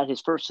Nemestikov got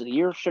his first of the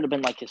year. Should have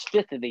been like his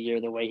 5th of the year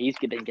the way he's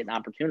been getting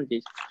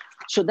opportunities.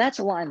 So that's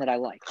a line that I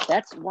like.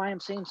 That's why I'm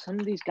saying some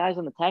of these guys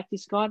on the taxi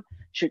squad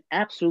should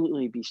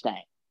absolutely be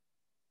staying.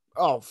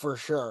 Oh, for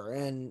sure.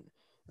 And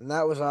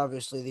that was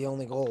obviously the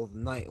only goal of the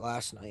night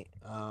last night.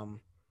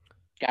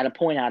 Got a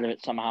point out of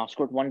it somehow.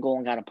 Scored 1 goal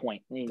and got a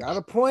point. Got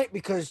a point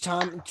because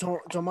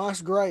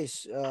Tomas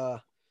Grice,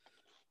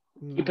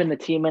 Keeping the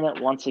team in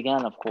it once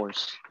again, of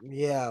course.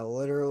 yeah,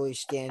 literally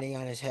standing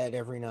on his head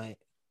every night.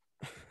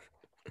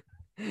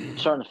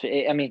 Starting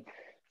to. I mean,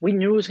 we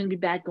knew it was going to be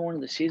bad going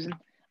into the season.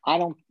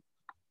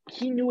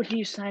 He knew what he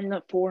was signing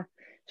up for,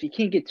 so you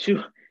can't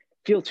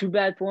feel too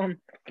bad for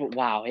him. But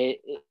wow, I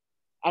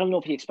don't know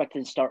if he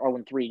expected to start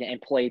 0-3 and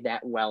play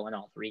that well in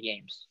all 3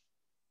 games.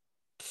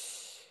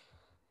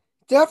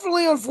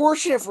 Definitely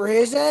unfortunate for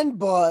his end,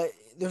 but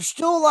there's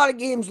still a lot of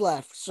games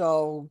left,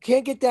 so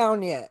can't get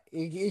down yet.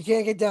 You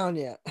can't get down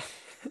yet.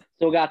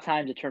 Still got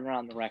time to turn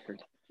around the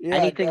record. Yeah,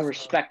 Anything definitely.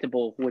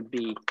 respectable would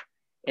be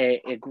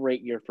a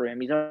great year for him.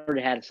 He's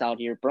already had a solid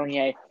year.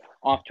 Bernier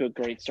off to a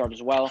great start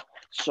as well.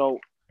 So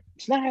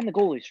it's not on the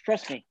goalies.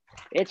 Trust me,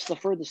 it's the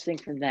furthest thing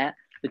from that.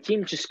 The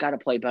team just got to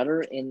play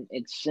better, and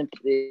it's simple.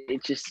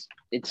 It's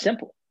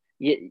simple.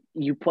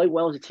 You play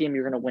well as a team,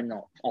 you're going to win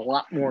a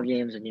lot more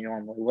games than you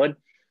normally would.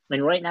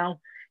 And right now,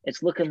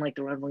 it's looking like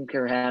the Red Wings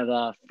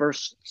have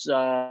first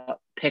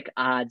pick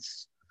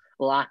odds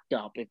locked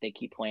up if they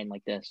keep playing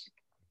like this.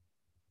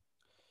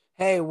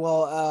 Hey,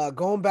 well,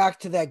 going back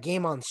to that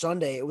game on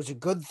Sunday, it was a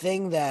good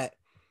thing that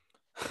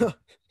it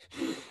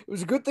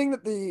was a good thing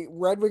that the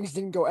Red Wings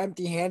didn't go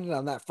empty-handed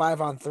on that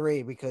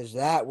 5-on-3 because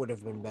that would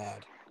have been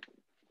bad.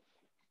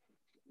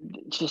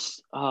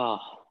 Just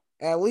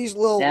At least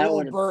little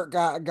Bert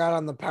got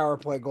on the power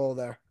play goal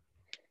there.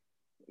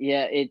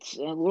 Yeah, it's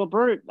Little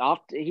Bert.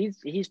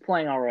 He's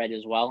playing all right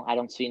as well. I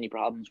don't see any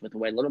problems with the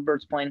way Little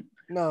Bert's playing.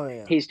 No,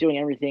 yeah. He's doing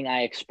everything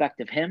I expect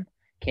of him.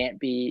 Can't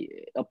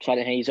be upset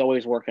at him. He's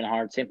always working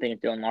hard. Same thing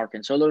with Dylan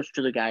Larkin. So those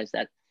two are the guys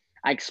that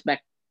I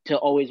expect to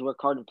always work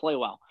hard and play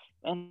well.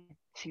 And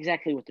that's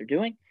exactly what they're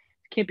doing.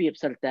 Can't be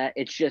upset at that.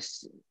 It's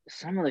just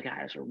some of the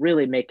guys are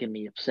really making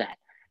me upset.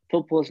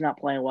 Filppula's not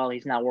playing well.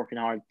 He's not working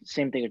hard.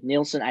 Same thing with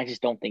Nielsen. I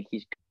just don't think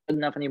he's good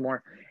enough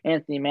anymore.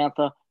 Anthony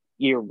Mantha,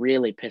 you're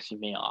really pissing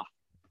me off.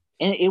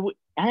 And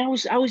I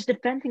was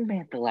defending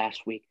Mantha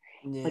last week.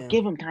 Yeah. Like,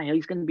 give him time.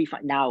 He's going to be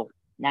fine. Now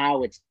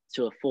it's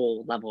to a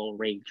full level of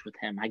rage with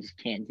him. I just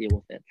can't deal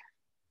with it.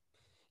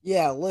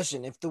 Yeah,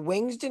 listen, if the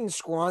Wings didn't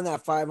score on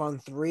that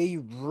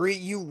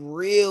 5-on-3, you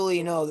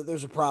really know that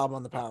there's a problem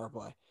on the power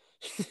play.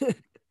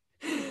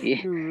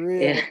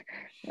 Yeah,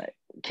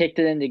 kicked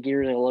it into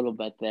gears a little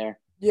bit there.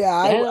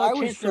 Yeah, they had I a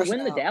was chance to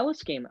win out. the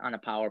Dallas game on a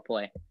power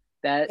play.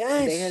 They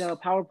had a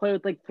power play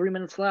with like 3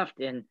 minutes left,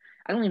 and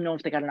I don't even know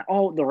if they got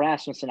the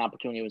Rasmussen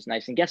opportunity was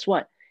nice. And guess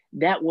what?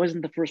 That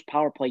wasn't the first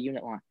power play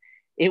unit line.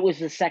 It was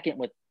the second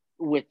with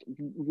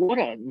what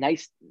a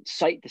nice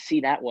sight to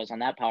see that was on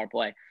that power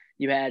play.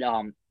 You had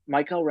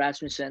Michael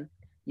Rasmussen,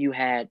 you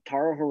had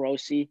Taro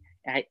Hirose,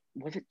 and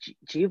was it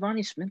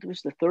Giovanni Smith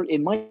was the third? It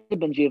might have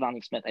been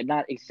Giovanni Smith. I'm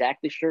not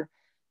exactly sure.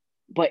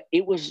 But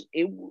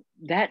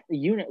that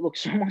unit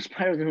looks so much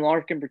better than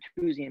Larkin,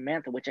 Bertuzzi, and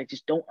Mantha, which I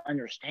just don't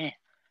understand.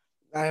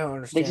 I don't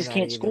understand. They just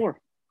can't score.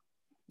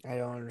 I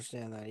don't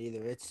understand that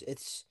either.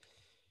 It's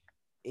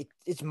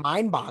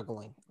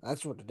mind-boggling.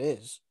 That's what it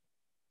is.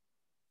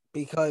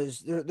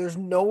 Because there's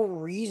no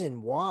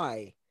reason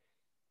why.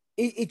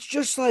 It's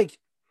just like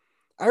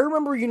I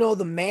remember,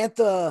 the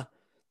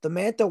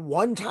Mantha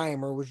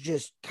one-timer was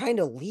just kind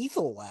of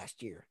lethal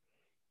last year.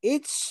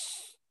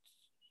 It's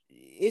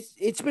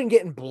been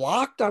getting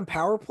blocked on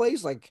power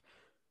plays like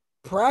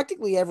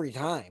practically every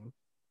time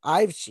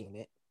I've seen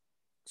it.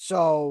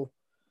 So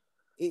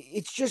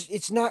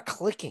it's not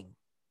clicking.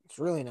 It's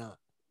really not.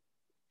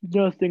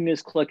 Nothing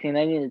is clicking.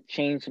 They need to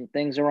change some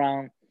things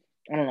around.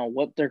 I don't know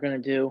what they're going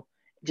to do.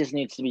 It just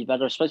needs to be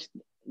better. Especially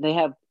they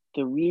have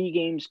 3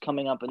 games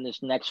coming up in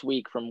this next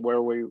week from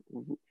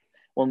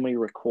when we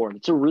record.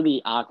 It's a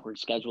really awkward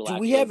schedule. Do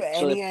we have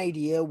any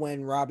idea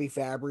when Robbie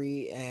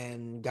Fabry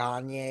and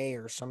Gagne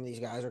or some of these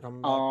guys are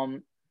coming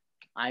back?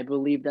 I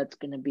believe that's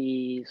going to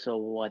be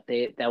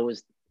that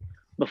was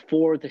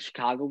before the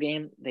Chicago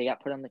game. They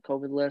got put on the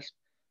COVID list.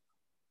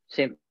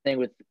 Same thing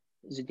with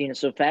Zadina.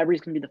 So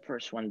Fabry's going to be the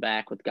first one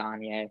back with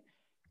Gagne.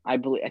 I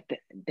believe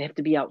they have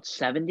to be out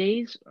 7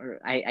 days, or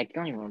I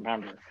don't even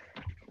remember,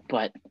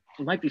 but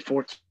it might be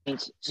 14.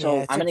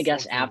 So I'm going to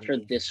guess after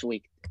this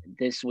week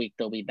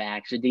they'll be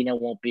back. Zadina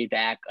won't be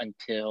back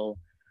until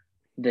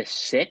the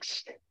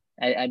 6th,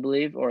 I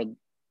believe, or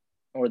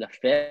the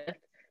 5th,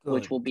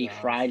 which will be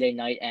Friday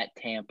night at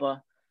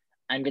Tampa.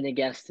 I'm going to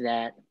guess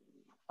that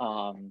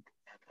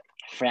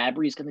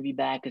Fabry's going to be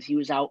back because he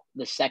was out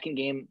the second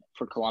game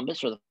for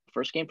Columbus, or the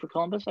first game for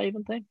Columbus, I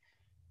even think.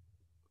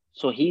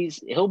 So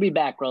he'll be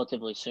back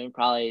relatively soon,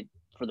 probably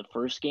for the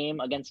first game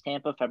against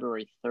Tampa,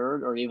 February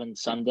 3rd, or even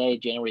Sunday,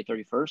 January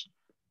 31st.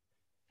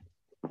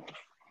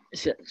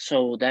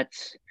 So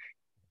that's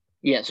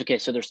yes. Okay,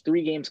 so there's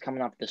 3 games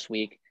coming up this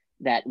week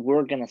that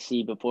we're gonna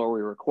see before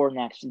we record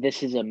next.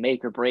 This is a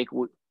make or break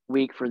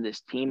week for this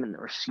team and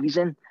their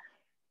season,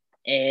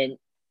 and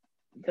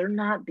they're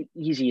not the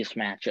easiest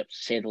matchups, to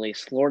say the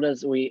least.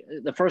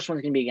 The first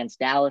one's gonna be against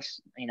Dallas.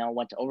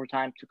 Went to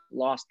overtime,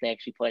 lost. They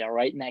actually played all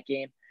right in that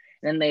game.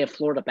 Then they have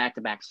Florida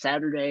back-to-back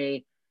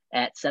Saturday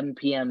at 7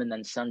 p.m. and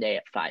then Sunday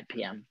at 5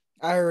 p.m.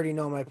 I already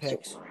know my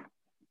picks.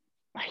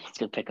 He's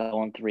going to pick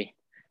 0-3.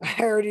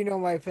 I already know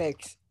my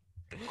picks.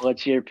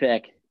 What's your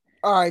pick?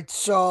 All right,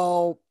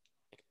 so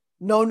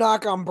no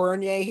knock on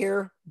Bernier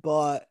here,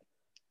 but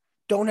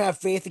don't have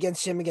faith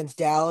against him against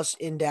Dallas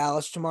in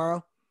Dallas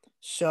tomorrow.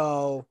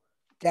 So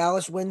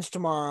Dallas wins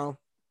tomorrow.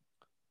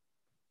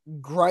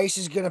 Grice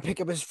is going to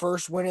pick up his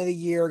first win of the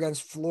year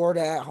against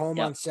Florida at home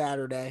on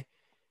Saturday.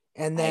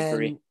 And I then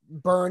agree.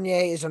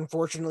 Bernier is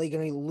unfortunately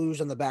going to lose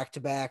on the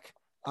back-to-back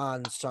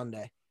on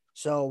Sunday.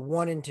 So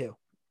 1 and 2.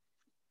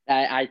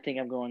 I think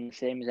I'm going the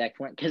same exact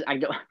one because I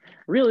don't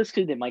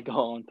realistically they might go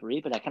on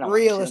 3, but I kind of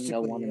want to see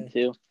them go 1 and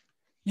 2.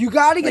 You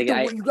got to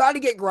get you got to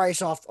get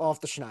Grice off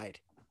the schneid.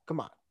 Come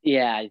on.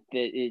 Yeah,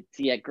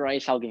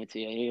 Grice. I'll give it to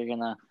you. You're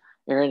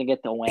gonna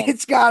get the win.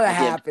 It's got to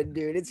happen,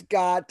 dude. It's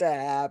got to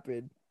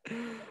happen.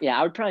 Yeah,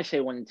 I would probably say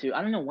 1 and 2.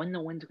 I don't know when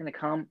the win's going to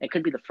come. It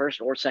could be the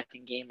first or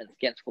second game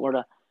against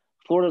Florida.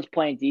 Florida's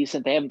playing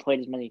decent. They haven't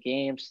played as many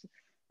games,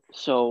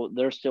 so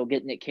they're still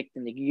getting it kicked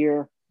into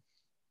gear.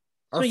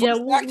 So yeah,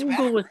 we'll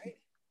go with. Right?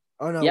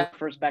 Oh no! Yeah,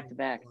 first back to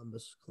back.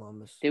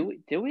 Columbus. Did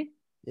we?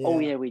 Yeah. Oh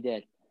yeah, we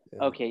did.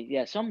 Yeah. Okay,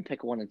 yeah. So I'm gonna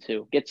pick 1 and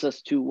 2. Gets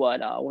us to what?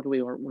 What are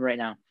we right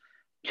now?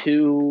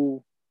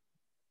 2,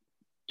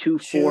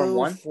 4 and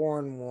 1. 4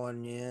 and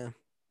 1. Yeah.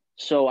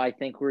 So I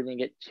think we're gonna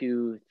get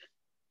to.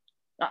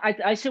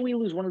 I say we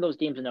lose one of those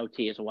games in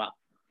OT as well.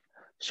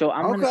 So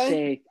I'm gonna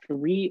say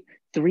 3,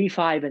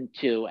 5 and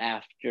 2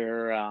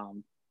 after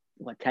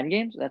 10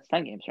 games? That's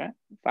 10 games, right?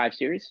 5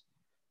 series.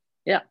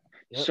 Yeah.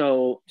 Yep.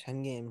 So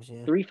 10 games,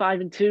 yeah. 3,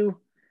 5 and 2.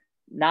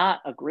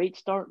 Not a great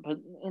start, but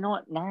you know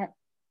what? Not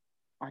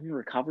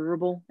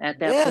unrecoverable at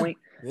that point.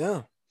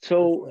 Yeah.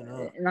 So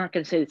I'm not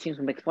gonna say the team's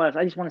gonna make the playoffs.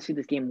 I just want to see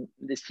this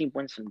team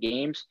win some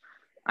games.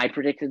 I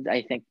predicted,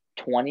 I think,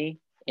 20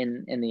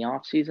 in the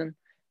off season.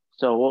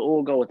 So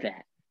we'll go with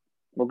that.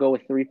 We'll go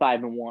with 3,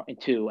 5 and 1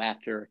 and 2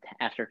 after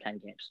 10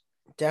 games.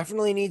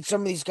 Definitely need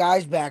some of these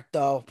guys back,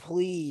 though.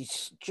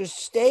 Please, just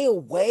stay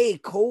away,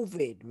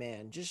 COVID,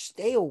 man. Just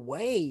stay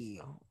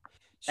away.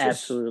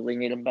 Absolutely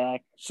need them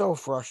back. So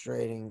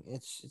frustrating.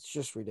 It's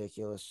just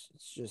ridiculous.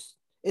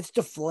 It's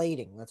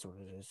deflating. That's what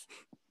it is.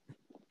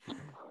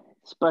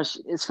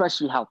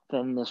 Especially how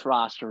thin this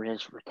roster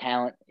is for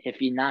talent. If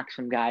you knock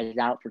some guys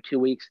out for 2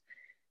 weeks,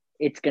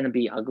 it's going to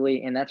be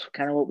ugly, and that's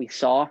kind of what we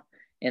saw.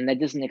 And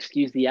that doesn't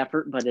excuse the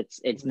effort, but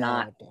it's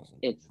not.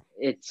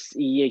 It's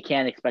you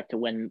can't expect to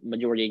win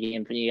majority of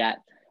games when you got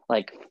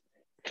like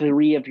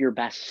 3 of your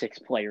best 6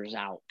 players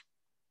out.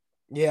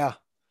 Yeah.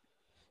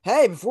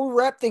 Hey, before we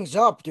wrap things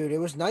up, dude, it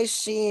was nice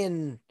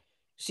seeing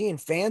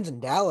fans in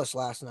Dallas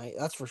last night.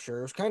 That's for sure.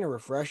 It was kind of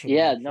refreshing.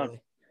 Yeah, no,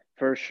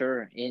 for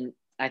sure. And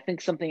I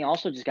think something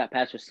also just got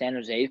passed with San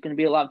Jose is going to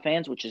be a lot of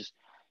fans, which is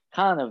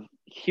kind of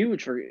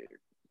huge for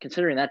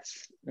considering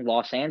that's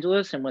Los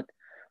Angeles and with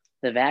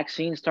the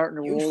vaccine starting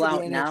to roll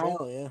out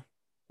now.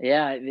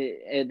 Yeah,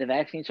 the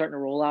vaccine starting to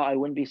roll out. I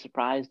wouldn't be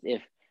surprised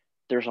if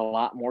there's a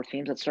lot more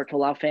teams that start to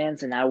allow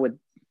fans, and I would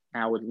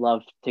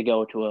love to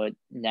go to a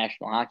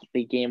National Hockey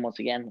League game once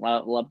again.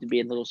 Love to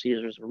be in Little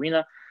Caesars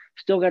Arena.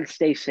 Still got to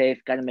stay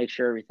safe. Got to make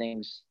sure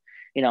everything's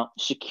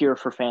secure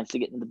for fans to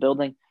get in the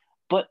building.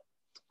 But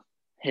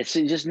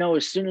just know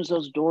as soon as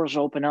those doors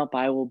open up,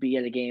 I will be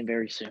at a game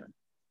very soon.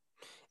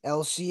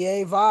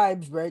 LCA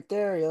vibes right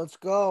there. Let's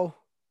go.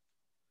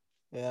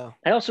 Yeah.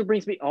 That also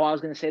brings me. I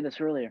was going to say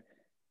this earlier.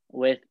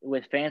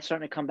 With fans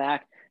starting to come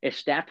back, if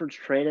Stafford's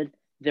traded,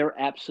 there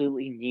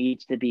absolutely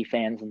needs to be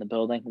fans in the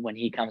building when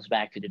he comes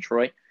back to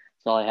Detroit.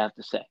 That's all I have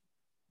to say.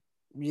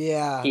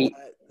 Yeah.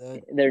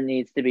 There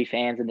needs to be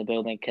fans in the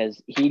building because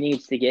he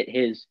needs to get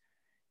his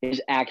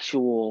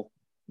actual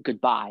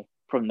goodbye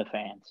from the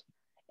fans.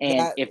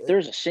 And if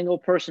there's a single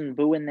person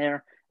booing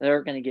there,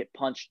 they're going to get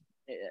punched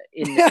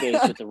in the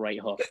face with the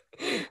right hook.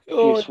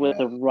 With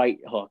the right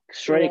hook,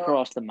 straight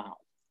across the mouth.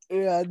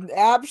 Yeah,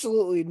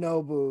 absolutely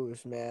no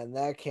booze, man.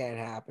 That can't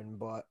happen.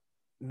 But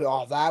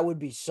that would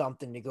be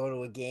something to go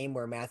to a game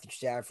where Matthew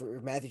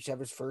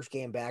Stafford's first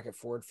game back at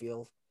Ford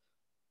Field.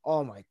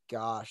 Oh my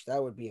gosh,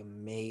 that would be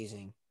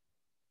amazing.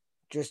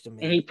 Just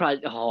amazing. And he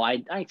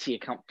probably I'd see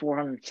it count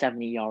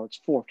 470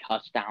 yards, 4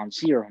 touchdowns,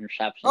 0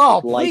 interceptions.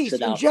 Oh, please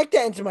inject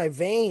that into my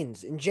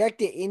veins.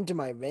 Inject it into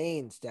my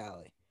veins,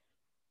 Dally.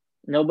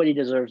 Nobody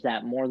deserves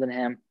that more than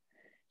him.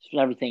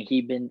 Everything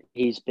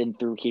he's been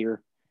through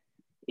here.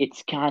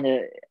 It's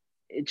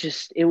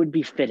it would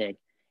be fitting.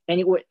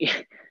 And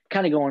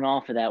kind of going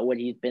off of that, what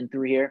he's been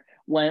through here.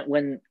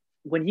 When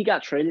he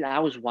got traded, I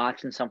was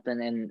watching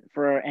something, and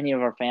for any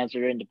of our fans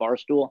that are into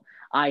Barstool,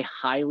 I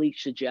highly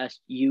suggest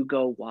you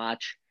go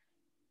watch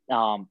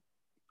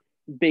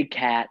Big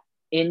Cat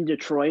in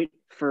Detroit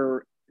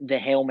for the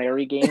Hail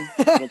Mary game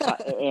against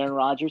Aaron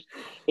Rodgers.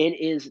 It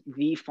is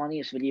the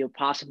funniest video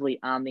possibly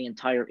on the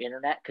entire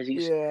internet because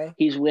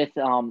he's with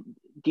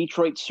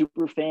Detroit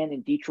Superfan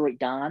and Detroit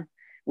Don.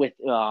 With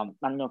I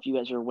don't know if you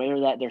guys are aware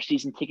of that. They're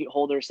season ticket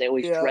holders. They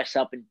always dress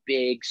up in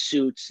big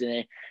suits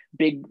and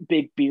big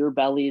beer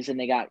bellies, and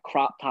they got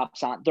crop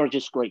tops on. They're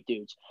just great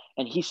dudes.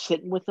 And he's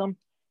sitting with them,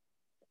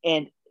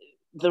 and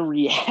the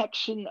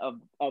reaction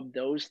of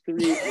those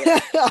three,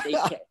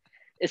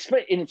 it's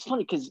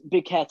funny because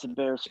Big Cat's a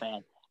Bears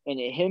fan, and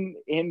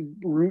him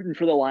rooting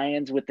for the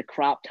Lions with the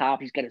crop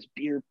top. He's got his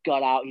beard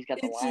gut out. He's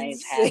got the It's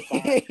Lions hats on.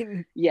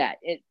 insane. Yeah,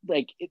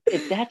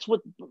 if that's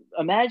what,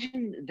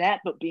 imagine that,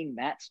 but being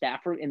Matt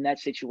Stafford in that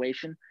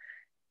situation,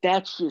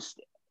 that's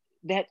just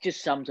that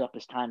just sums up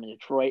his time in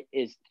Detroit,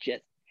 is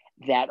just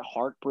that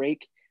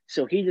heartbreak.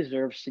 So he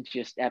deserves to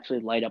just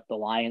absolutely light up the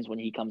Lions when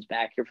he comes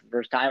back here for the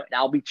first time. And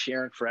I'll be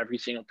cheering for every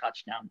single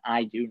touchdown.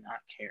 I do not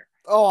care.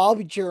 Oh, I'll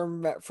be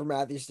cheering for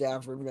Matthew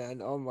Stafford,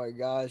 man. Oh my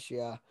gosh,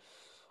 yeah.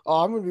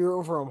 Oh, I'm gonna be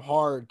rooting for him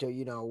hard to,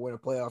 win a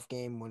playoff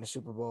game, win a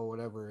Super Bowl,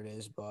 whatever it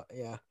is. But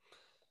yeah.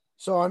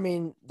 So I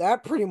mean,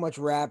 that pretty much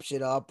wraps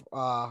it up.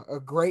 A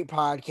great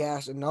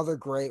podcast, another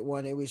great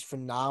one. It was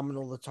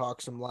phenomenal to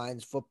talk some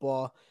Lions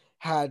football.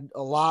 Had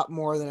a lot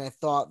more than I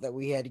thought that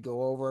we had to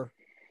go over.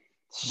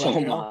 But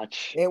So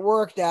much. it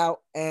worked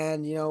out,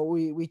 and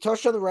we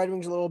touched on the Red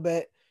Wings a little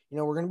bit.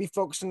 We're going to be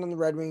focusing on the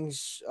Red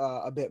Wings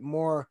a bit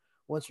more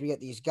once we get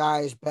these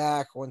guys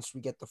back, once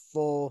we get the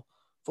full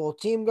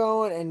team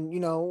going, and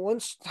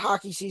once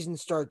hockey season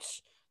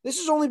starts. This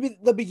is only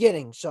the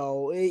beginning,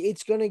 so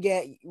it's going to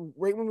get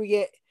right when we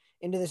get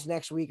into this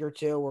next week or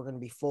two. We're going to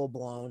be full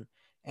blown,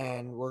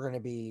 and we're going to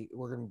be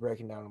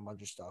breaking down a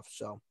bunch of stuff.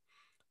 So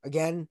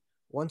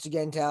once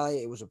again,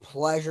 Tally, it was a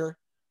pleasure.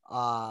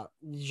 Did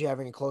you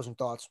have any closing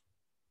thoughts?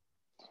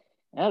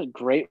 That was a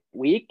great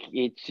week.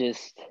 It's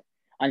just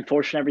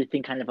unfortunate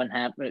everything kind of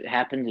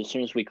happened as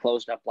soon as we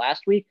closed up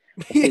last week.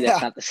 Hopefully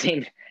that's Yeah, not the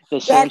same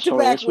back to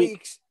story back this week.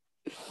 weeks.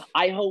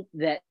 I hope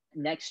that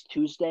next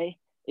Tuesday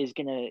is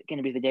gonna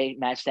be the day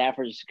Matt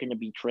Stafford is gonna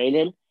be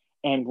traded,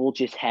 and we'll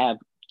just have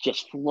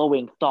just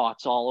flowing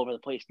thoughts all over the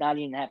place. Not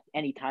even have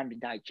any time to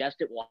digest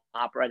it. We'll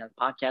hop right on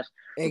the podcast,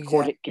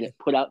 record it, get Exactly. it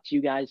put out to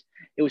you guys.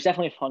 It was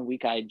definitely a fun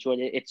week. I enjoyed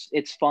it.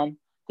 It's fun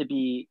to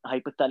be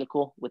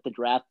hypothetical with the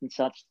draft and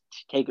such.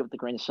 Take it with a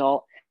grain of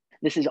salt.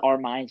 This is our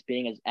minds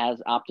being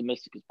as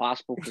optimistic as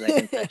possible, because I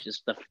think that's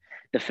just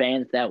the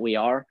fans that we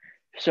are.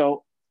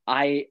 So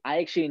I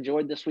actually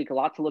enjoyed this week. A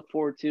lot to look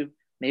forward to.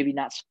 Maybe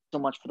not so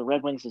much for the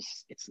Red Wings.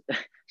 It's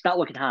not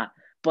looking hot,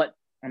 but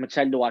I'm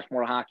excited to watch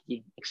more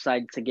hockey.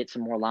 Excited to get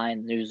some more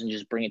Lions news and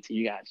just bring it to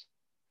you guys.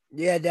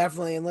 Yeah,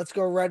 definitely. And let's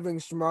go Red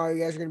Wings tomorrow.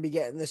 You guys are going to be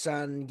getting this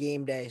on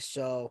game day.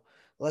 So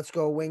let's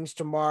go Wings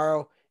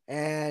tomorrow.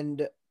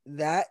 And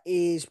that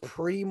is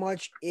pretty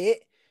much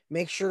it.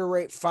 Make sure to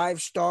rate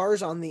 5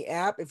 stars on the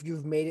app if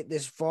you've made it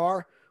this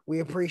far. We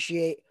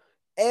appreciate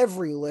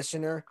every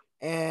listener.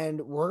 And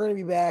we're going to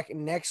be back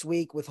next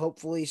week with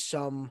hopefully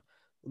some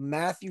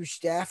Matthew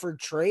Stafford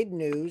trade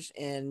news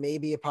and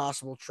maybe a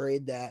possible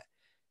trade that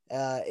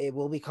it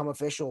will become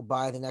official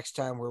by the next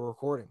time we're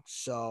recording.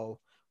 So,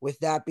 with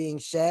that being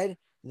said,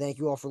 thank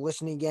you all for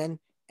listening again,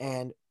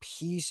 and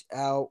peace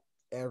out,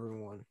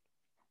 everyone.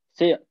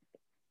 See ya.